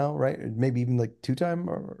nominee now, right? Maybe even like two-time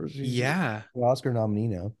or she's Yeah. an Oscar nominee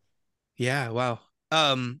now. Yeah. Wow.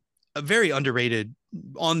 A very underrated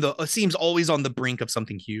seems always on the brink of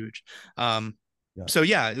something huge. Yeah. So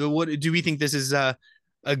yeah, what do we think this is a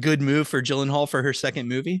good move for Gyllenhaal for her second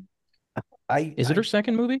movie? Is it her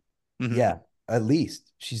second movie? Mhm. Yeah, at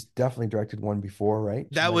least she's definitely directed one before, right?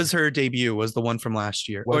 That was her debut, was the one from last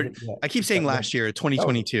year. Or Yeah. I keep saying last year,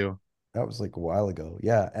 2022. That was like a while ago.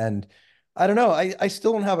 Yeah, and I don't know. I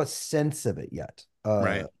still don't have a sense of it yet.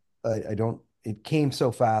 Right. I don't. It came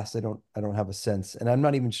so fast. I don't have a sense, and I'm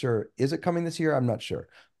not even sure. Is it coming this year? I'm not sure.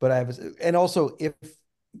 But I have, and also if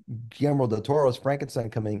Guillermo del Toro's Frankenstein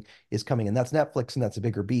is coming, and that's Netflix, and that's a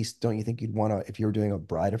bigger beast. Don't you think you'd want to, if you were doing a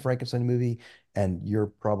Bride of Frankenstein movie, and you're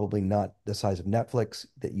probably not the size of Netflix,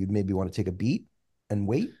 that you'd maybe want to take a beat and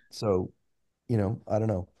wait? So, I don't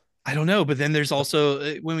know. I don't know, but then there's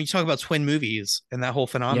also when we talk about twin movies and that whole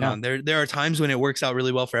Yeah. phenomenon, there are times when it works out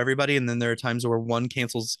really well for everybody, and then there are times where one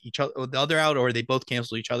cancels each other, the other out, or they both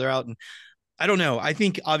cancel each other out. And I don't know. I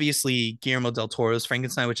think obviously Guillermo del Toro's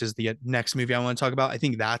Frankenstein, which is the next movie I want to talk about, I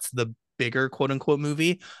think that's the bigger quote unquote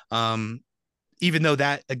movie. Even though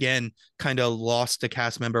that again kind of lost a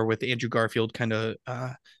cast member with Andrew Garfield kind of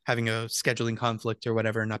having a scheduling conflict or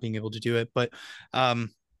whatever, not being able to do it. But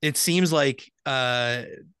it seems like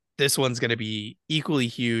this one's going to be equally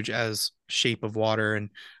huge as Shape of Water,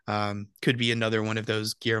 and could be another one of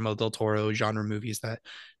those Guillermo del Toro genre movies that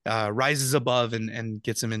rises above and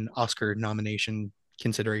gets him an Oscar nomination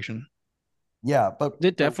consideration. Yeah, but Is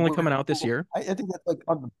it definitely coming out this year? I think that's like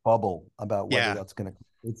on the bubble about whether Yeah. that's gonna.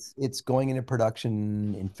 It's going into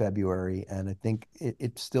production in February, and I think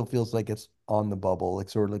it still feels like it's on the bubble.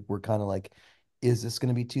 Like sort of like we're kind of like, is this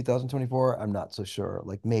gonna be 2024? I'm not so sure.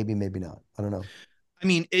 Like maybe, maybe not. I don't know. I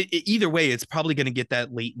mean, either way, it's probably going to get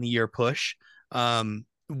that late in the year push.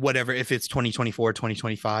 Whatever, if it's 2024,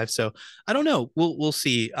 2025. So I don't know. We'll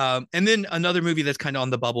see. And then another movie that's kind of on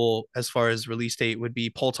the bubble as far as release date would be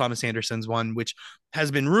Paul Thomas Anderson's one, which has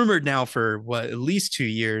been rumored now for what, at least 2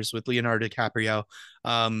 years with Leonardo DiCaprio.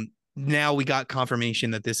 Now we got confirmation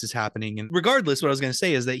that this is happening. And regardless, what I was going to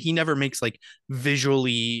say is that he never makes like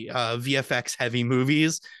visually VFX heavy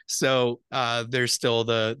movies. So there's still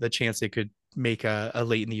the chance it could make a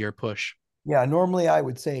late in the year push. Yeah, normally I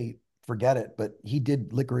would say forget it, but he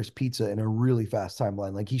did Licorice Pizza in a really fast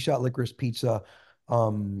timeline. Like he shot Licorice Pizza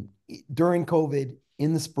during COVID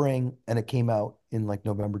in the spring, and it came out in like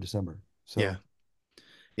November, December. So Yeah.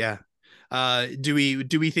 Yeah. Do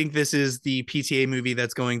we think this is the PTA movie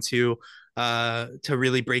that's going to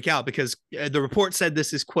really break out? Because the report said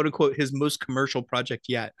this is quote unquote his most commercial project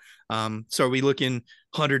yet. So are we looking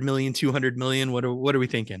 100 million, 200 million? What are we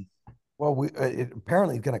thinking? well, it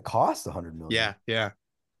apparently it's going to cost 100 million. Yeah. Yeah.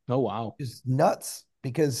 Oh wow. Just nuts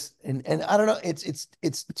because and I don't know, it's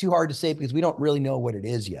too hard to say because we don't really know what it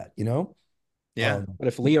is yet, you know? Yeah. But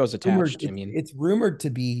if Leo's Rumored, attached, I mean, it's rumored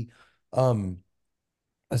to be um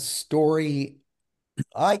a story.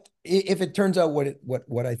 If it turns out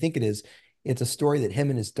what I think it is, it's a story that him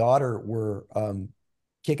and his daughter were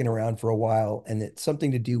kicking around for a while, and it's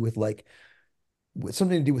something to do with like with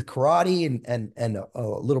something to do with karate and a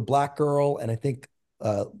little black girl. And I think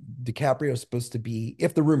uh DiCaprio is supposed to be,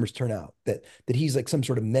 if the rumors turn out, that he's like some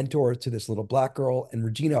sort of mentor to this little black girl, and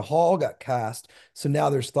Regina Hall got cast. So now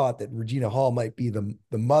there's thought that Regina Hall might be the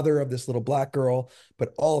mother of this little black girl,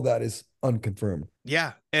 but all of that is unconfirmed.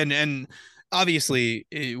 Yeah. And obviously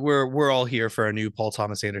we're all here for a new Paul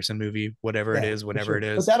Thomas Anderson movie, whatever it Yeah, is, for whenever sure. it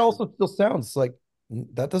But is. that also still sounds like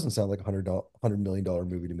that doesn't sound like $100 million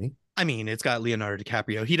movie to me. I mean, it's got Leonardo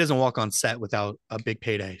DiCaprio. He doesn't walk on set without a big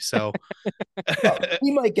payday. So Well,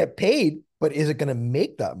 he might get paid, but is it going to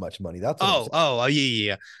make that much money? That's what I'm saying. Oh, yeah, yeah,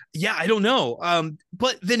 yeah. Yeah, I don't know.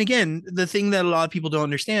 But then again, the thing that a lot of people don't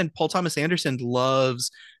understand, Paul Thomas Anderson loves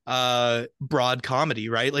broad comedy,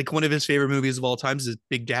 right? Like one of his favorite movies of all times is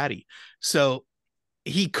Big Daddy. So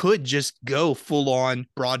he could just go full on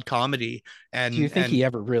broad comedy do you think and he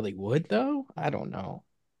ever really would though? I don't know.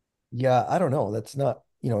 Yeah, I don't know. That's not,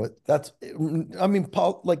 that's, I mean,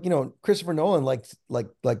 Paul, like, Christopher Nolan likes like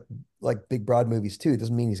big broad movies too. It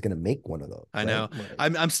doesn't mean he's going to make one of those, I right? know.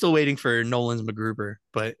 Right. I'm still waiting for Nolan's MacGruber,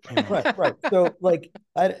 but Right, right. So like,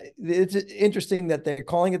 it's interesting that they're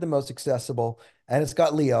calling it the most accessible, and it's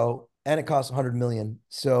got Leo, and it costs 100 million.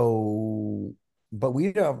 So, but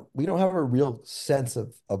we don't have a real sense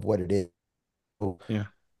of what it is. So, yeah.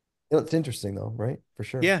 it's interesting though, right? For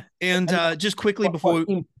sure. Yeah. And And just quickly before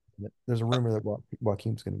there's a rumor that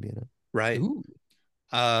Joaquin's going to be in it. right. Ooh.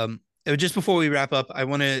 Just before we wrap up, I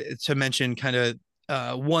wanted to mention kind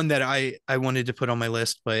of one that I wanted to put on my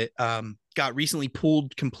list, but got recently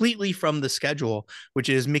pulled completely from the schedule, which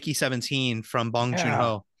is Mickey 17 from Bong Yeah.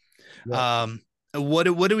 Joon-ho. Yeah. What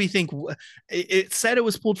do we think? It said it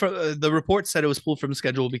was pulled from the report said it was pulled from the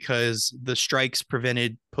schedule because the strikes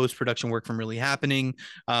prevented post-production work from really happening,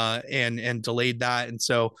 and delayed that. And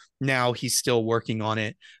so now he's still working on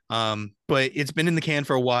it. But it's been in the can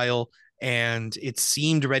for a while, and it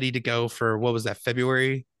seemed ready to go for what was that,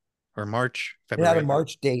 February or March? It had a February.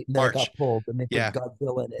 March date, and then it March. got pulled, and they put Yeah.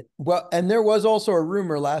 Godzilla in it. Well, and there was also a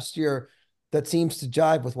rumor last year that seems to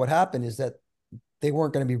jive with what happened, is that they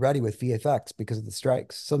weren't going to be ready with VFX because of the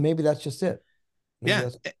strikes. So maybe that's just it.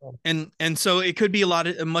 Maybe Yeah. And so it could be a lot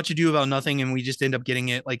of much ado about nothing, and we just end up getting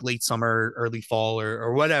it like late summer, early fall,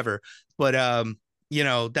 or whatever. But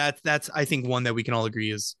that's I think one that we can all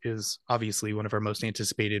agree is obviously one of our most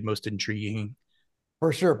anticipated, most intriguing.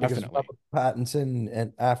 For sure, because Definitely. Robert Pattinson,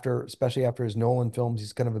 and especially after his Nolan films,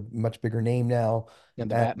 he's kind of a much bigger name now.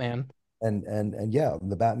 And the And Batman. and yeah,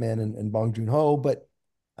 the Batman and Bong Joon-ho. But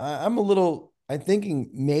I'm thinking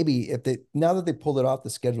maybe if they now that they pulled it off the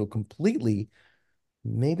schedule completely,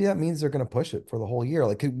 maybe that means they're going to push it for the whole year.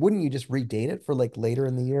 Like, wouldn't you just redate it for like later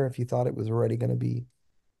in the year if you thought it was already going to be?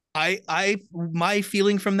 My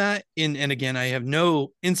feeling from that, and again, I have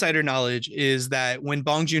no insider knowledge, is that when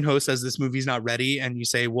Bong Joon-ho says this movie's not ready, and you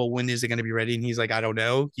say, well, when is it going to be ready? And he's like, I don't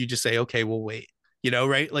know. You just say, okay, we'll wait.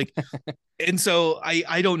 Right? Like, and so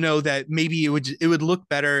I don't know that maybe it would look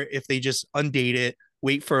better if they just undate it,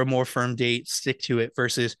 wait for a more firm date, stick to it,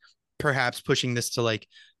 versus perhaps pushing this to like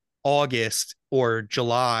August or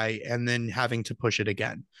July and then having to push it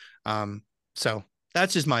again. So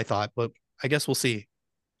that's just my thought, but I guess we'll see.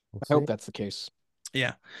 We'll I hope see. that's the case.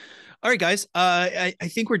 Yeah. All right, guys. I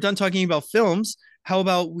think we're done talking about films. How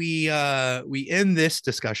about we end this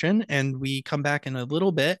discussion and we come back in a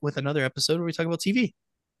little bit with another episode where we talk about TV.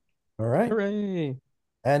 All right. Hooray.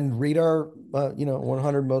 And read our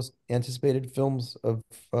 100 most anticipated films of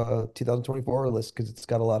 2024 list, because it's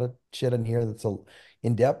got a lot of shit in here that's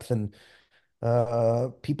in depth, and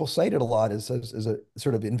people cite it a lot as a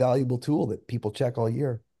sort of invaluable tool that people check all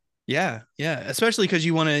year. Yeah, yeah. Especially because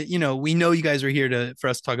you want to, we know you guys are here for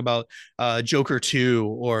us to talk about Joker 2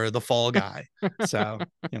 or The Fall Guy. So,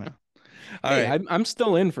 all Hey, right. I'm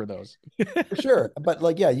still in for those. For sure. But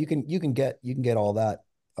like, yeah, you can get all that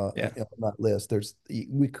Yeah. on that list.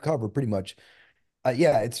 We could cover pretty much.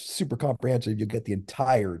 Yeah, it's super comprehensive. You'll get the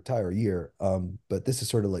entire year. But this is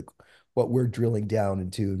sort of like what we're drilling down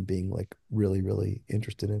into and being like really, really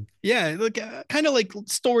interested in. Yeah, look, kind of like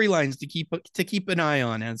storylines to keep an eye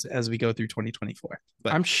on as we go through 2024.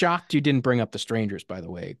 But I'm shocked you didn't bring up The Strangers, by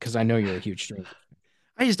the way, because I know you're a huge Stranger.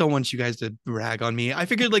 I just don't want you guys to rag on me. I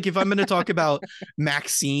figured like if I'm going to talk about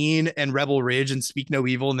Maxine and Rebel Ridge and Speak No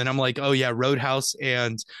Evil, and then I'm like, oh yeah, Roadhouse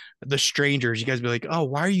and The Strangers, you guys be like, oh,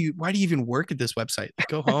 why do you even work at this website? Like,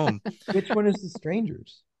 go home. Which one is The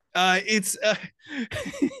Strangers? It's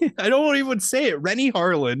I don't even say it. Rennie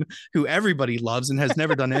Harlan, who everybody loves and has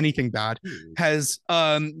never done anything bad, has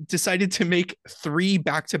decided to make 3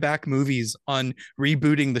 back-to-back movies on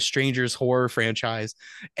rebooting the Strangers horror franchise.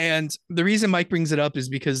 And the reason Mike brings it up is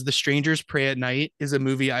because The Strangers Pray at Night is a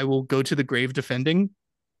movie I will go to the grave defending.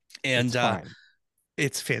 And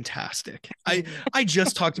it's fantastic. I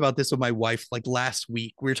just talked about this with my wife like last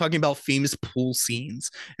week. We were talking about famous pool scenes,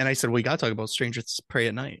 and I said, "We got to talk about Strangers Pray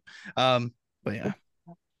at Night." But yeah,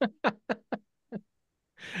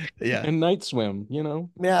 yeah. And Night Swim, Let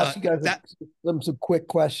me ask you guys some quick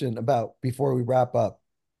question about before we wrap up.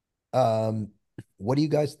 What do you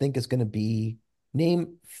guys think is going to be?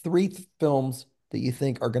 Name 3 films that you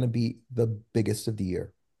think are going to be the biggest of the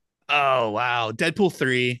year. Oh wow, Deadpool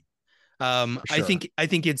 3. Sure. I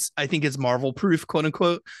think it's Marvel proof, quote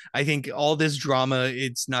unquote. I think all this drama,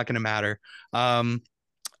 it's not going to matter.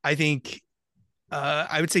 I think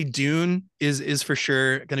I would say Dune is for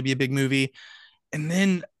sure going to be a big movie, and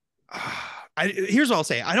then here's what I'll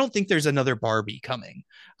say: I don't think there's another Barbie coming.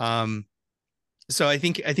 So I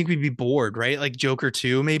think we'd be bored, right? Like Joker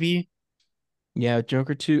 2, maybe. Yeah,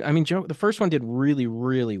 Joker 2. I mean, the first one did really,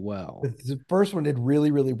 really well. The first one did really,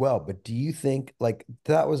 really well. But do you think like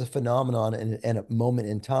that was a phenomenon and a moment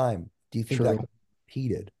in time? Do you think that can be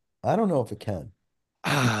repeated? I don't know if it can.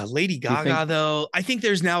 Lady Gaga, though, I think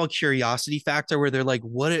there's now a curiosity factor where they're like,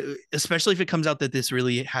 especially if it comes out that this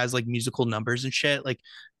really has like musical numbers and shit. Like,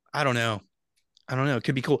 I don't know. It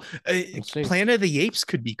could be cool. Planet of the Apes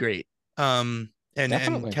could be great. And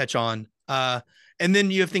catch on. And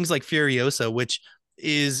then you have things like Furiosa, which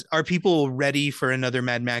are people ready for another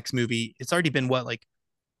Mad Max movie? It's already been what, like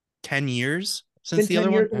 10 years since the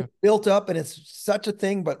other one built up, and it's such a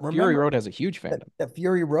thing. But remember, Fury Road has a huge fandom. That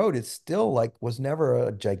Fury Road is still like was never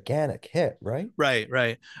a gigantic hit, right?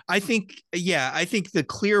 Right. I think the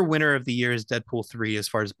clear winner of the year is Deadpool 3 as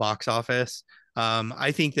far as box office.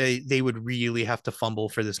 I think they would really have to fumble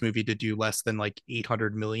for this movie to do less than like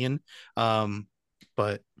 800 million.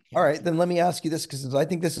 But all right, then let me ask you this, because I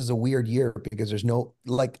think this is a weird year because there's no,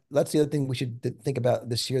 like, that's the other thing we should think about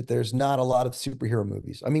this year. There's not a lot of superhero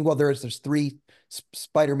movies. I mean, well, there's 3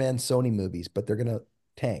 Spider-Man Sony movies, but they're gonna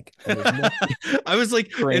tank. I was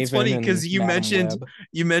like, Craven, it's funny because you mentioned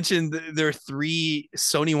there are 3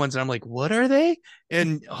 Sony ones, and I'm like, what are they?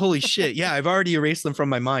 And holy shit, yeah, I've already erased them from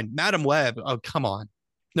my mind. Madam Web, oh come on,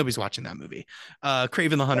 nobody's watching that movie.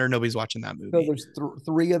 Kraven the Hunter, nobody's watching that movie. So there's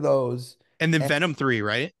 3 of those, and then Venom 3,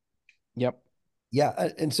 right? Yep. Yeah,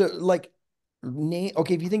 and so like,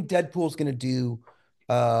 okay, if you think Deadpool's going to do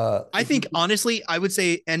I think honestly, I would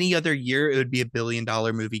say any other year it would be $1 billion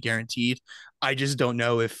movie guaranteed. I just don't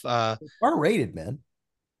know if R-rated, man.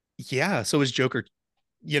 yeah, so is Joker.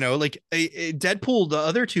 Like Deadpool, the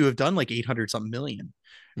other two have done like 800 something million.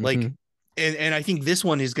 Like, Mhm. and I think this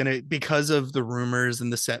one is gonna, because of the rumors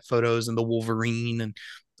and the set photos and the Wolverine and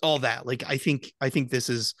all that. Like, I think this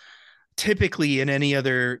is typically in any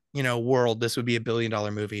other world, this would be $1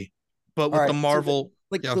 billion movie. But All with the right. Marvel,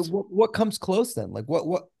 So what comes close then? Like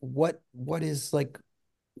what is like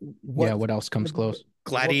Yeah, what what else comes close?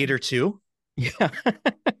 Gladiator 2. Yeah.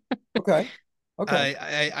 Okay. Okay.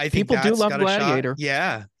 I think People do that's love got a shot. Gladiator.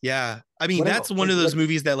 Yeah, yeah. I mean, What that's else? one of those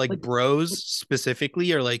movies that like like bros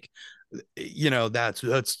specifically are like, that's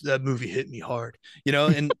that movie hit me hard,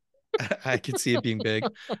 and I could see it being big.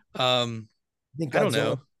 I think I don't Godzilla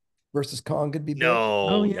know. versus Kong could be big. Oh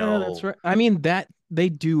No, yeah, that's no. right. I mean that they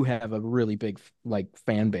do have a really big like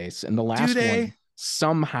fan base, and the Do last they? one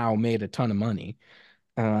somehow made a ton of money.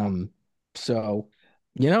 Um, so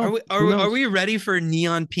Are we are who we- are knows? we ready for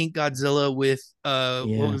neon pink Godzilla with what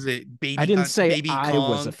Yeah, was it, I didn't say baby I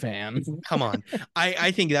was a Kong? fan. Come on,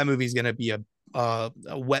 I think that movie's gonna be a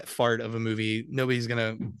wet fart of a movie. Nobody's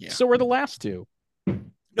gonna, yeah. So were the last two.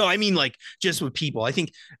 No, I mean like just with people. I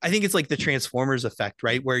think it's like the Transformers effect,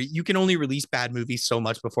 right? Where you can only release bad movies so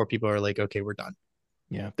much before people are like, okay, we're done.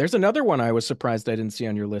 Yeah, there's another one I was surprised I didn't see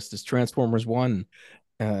on your list is Transformers One,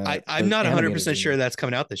 I'm the not animated 100% sure remake. that's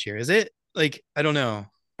coming out this year. Is it? Like, I don't know.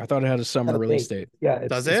 I thought it had a Got summer a release date. date. Yeah,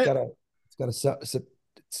 Does it? it's got a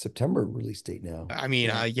September release date now. I mean,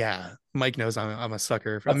 Yeah. yeah. Mike knows I'm a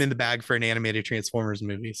sucker. I'm That's in the bag for an animated Transformers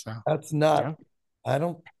movie. So that's not Yeah. I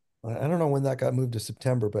don't I don't know when that got moved to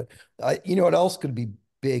September, but you know what else could be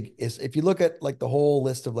big is if you look at like the whole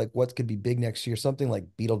list of like what could be big next year, something like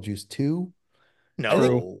Beetlejuice 2. I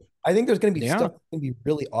think no. I think there's going to be Yeah. stuff that's going to be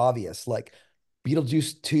really obvious, like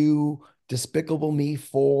Beetlejuice 2, Despicable Me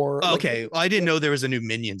 4, like Okay, well, I didn't know there was a new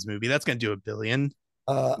Minions movie. That's gonna do $1 billion.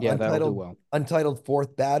 Yeah, that'll do well. Untitled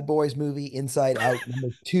fourth Bad Boys movie, Inside Out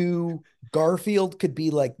 #2, Garfield could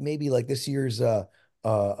be like maybe like this year's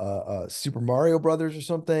Super Mario Brothers or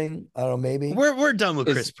something. I don't know, maybe. We're done with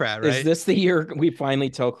Chris Pratt, Is right? this the year we finally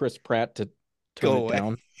tell Chris Pratt to tone Go it away.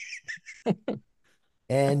 down?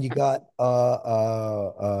 And you got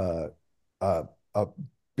uh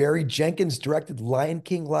Barry Jenkins directed Lion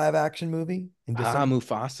King live action movie in December.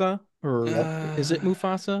 Mufasa? Or is it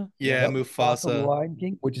Mufasa? Yeah, Yep. Awesome Mufasa. Lion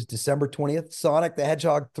King, which is December 20th. Sonic the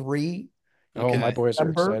Hedgehog 3. Oh, my Okay. boys are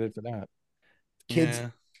December. excited for that. Kids, Yeah.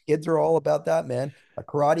 kids are all about that, man. A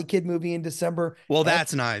Karate Kid movie in December. Well, And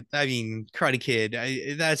that's not. I mean, Karate Kid.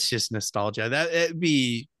 That's just nostalgia. That it'd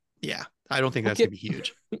be. Yeah, I don't think Look that's gonna at be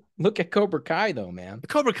huge. look at Cobra Kai though, man.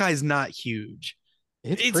 Cobra Kai is not huge.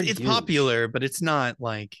 It's pretty It's huge. popular, but it's not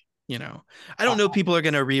like, I don't know if people are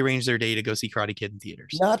gonna rearrange their day to go see Karate Kid in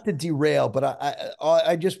theaters. not to derail, but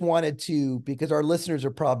I just wanted to, because our listeners are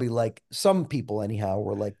probably like, some people anyhow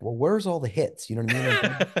were like, well, where's all the hits? You know what I mean?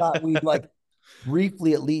 Like, I thought we'd like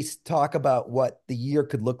briefly at least talk about what the year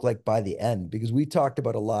could look like by the end, because we talked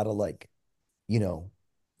about a lot of like,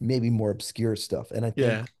 maybe more obscure stuff. And I think,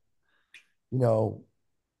 Yeah. you know,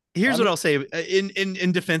 Here's I'm what I'll say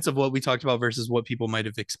in defense of what we talked about versus what people might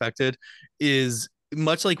have expected is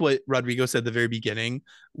much like what Rodrigo said at the very beginning.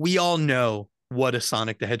 We all know what a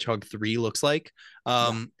Sonic the Hedgehog 3 looks like.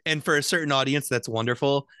 And for a certain audience, that's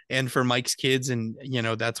wonderful. And for Mike's kids, and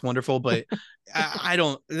that's wonderful. But I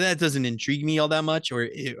don't, that doesn't intrigue me all that much, or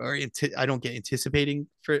I don't get anticipation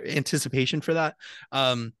for that.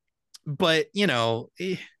 But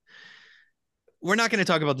we're not going to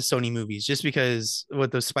talk about the Sony movies just because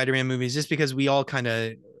with those Spider-Man movies, just because we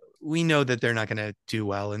know that they're not going to do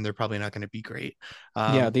well and they're probably not going to be great.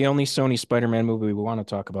 Yeah, the only Sony Spider-Man movie we want to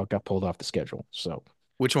talk about got pulled off the schedule. So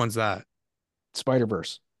Which one's that?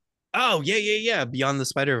 Spider-Verse. Oh, yeah. Beyond the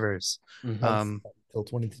Spider-Verse. until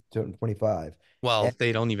 2025. Well, And-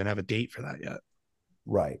 they don't even have a date for that yet.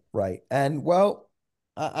 Right. And well,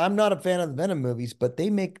 I'm not a fan of the Venom movies, but they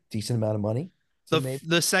make decent amount of money. So maybe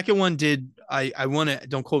The second one did, I want to,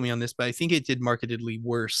 don't quote me on this, but I think it did markedly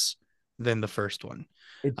worse than the first one.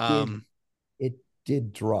 it did. Um, It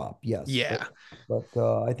did drop, yes. yeah. But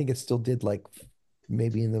I think it still did like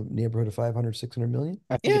maybe in the neighborhood of 500, 600 million.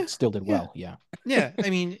 I think Yeah, it still did yeah. well. Yeah. Yeah. I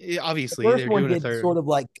mean, obviously The first they're one doing a did third. sort of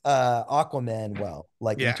like Aquaman well,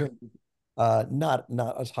 like Yeah. in terms not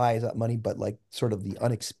as high as that money, but like sort of the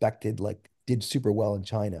unexpected, like did super well in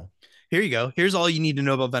China. Here you go. Here's all you need to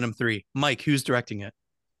know about Venom 3. Mike, who's directing it?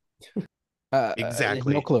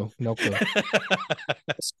 Exactly. No clue. No clue.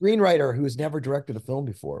 A screenwriter who's never directed a film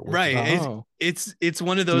before. Right. Oh. It's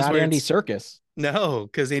one of those Not where Andy Serkis. no,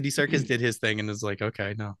 because Andy Serkis did his thing and was like,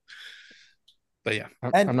 okay, no. But yeah.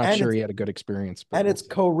 I'm not sure he had a good experience. But And it's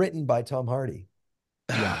co-written by Tom Hardy.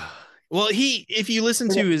 Yeah. Well, if you listen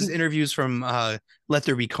to his interviews from Let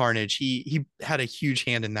There Be Carnage, he had a huge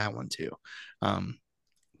hand in that one too.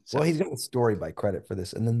 Well, he's got the story by credit for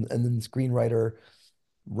this, and then the screenwriter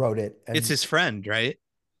wrote it. And it's his friend, right?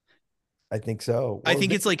 I think so. I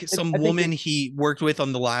think it's like some woman he worked with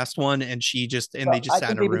on the last one, and they just sat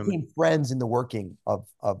in a room. They became friends in the working of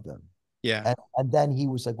them. Yeah. And then he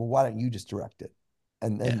was like, well, why don't you just direct it?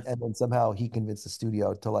 And then somehow he convinced the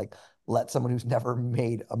studio to like let someone who's never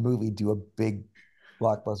made a movie do a big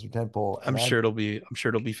blockbuster tentpole. I'm sure it'll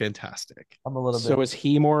be fantastic. I'm a little bit. So is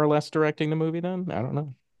he more or less directing the movie then? I don't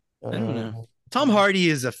know. I don't know. Tom Hardy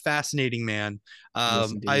is a fascinating man.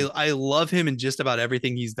 Yes, I love him in just about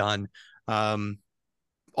everything he's done.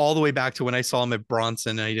 All the way back to when I saw him at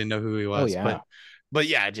Bronson and I didn't know who he was. Oh, yeah. But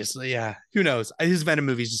yeah, who knows? His Venom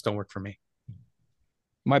movies just don't work for me.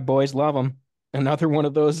 My boys love him. Another one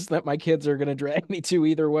of those that my kids are going to drag me to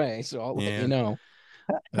either way. So I'll let you know.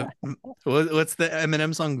 What's the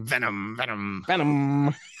Eminem song? Venom.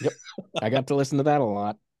 Yep. I got to listen to that a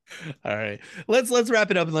lot. All right. Let's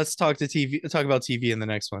wrap it up and let's talk about TV in the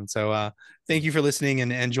next one. So thank you for listening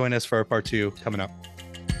and join us for our part 2 coming up.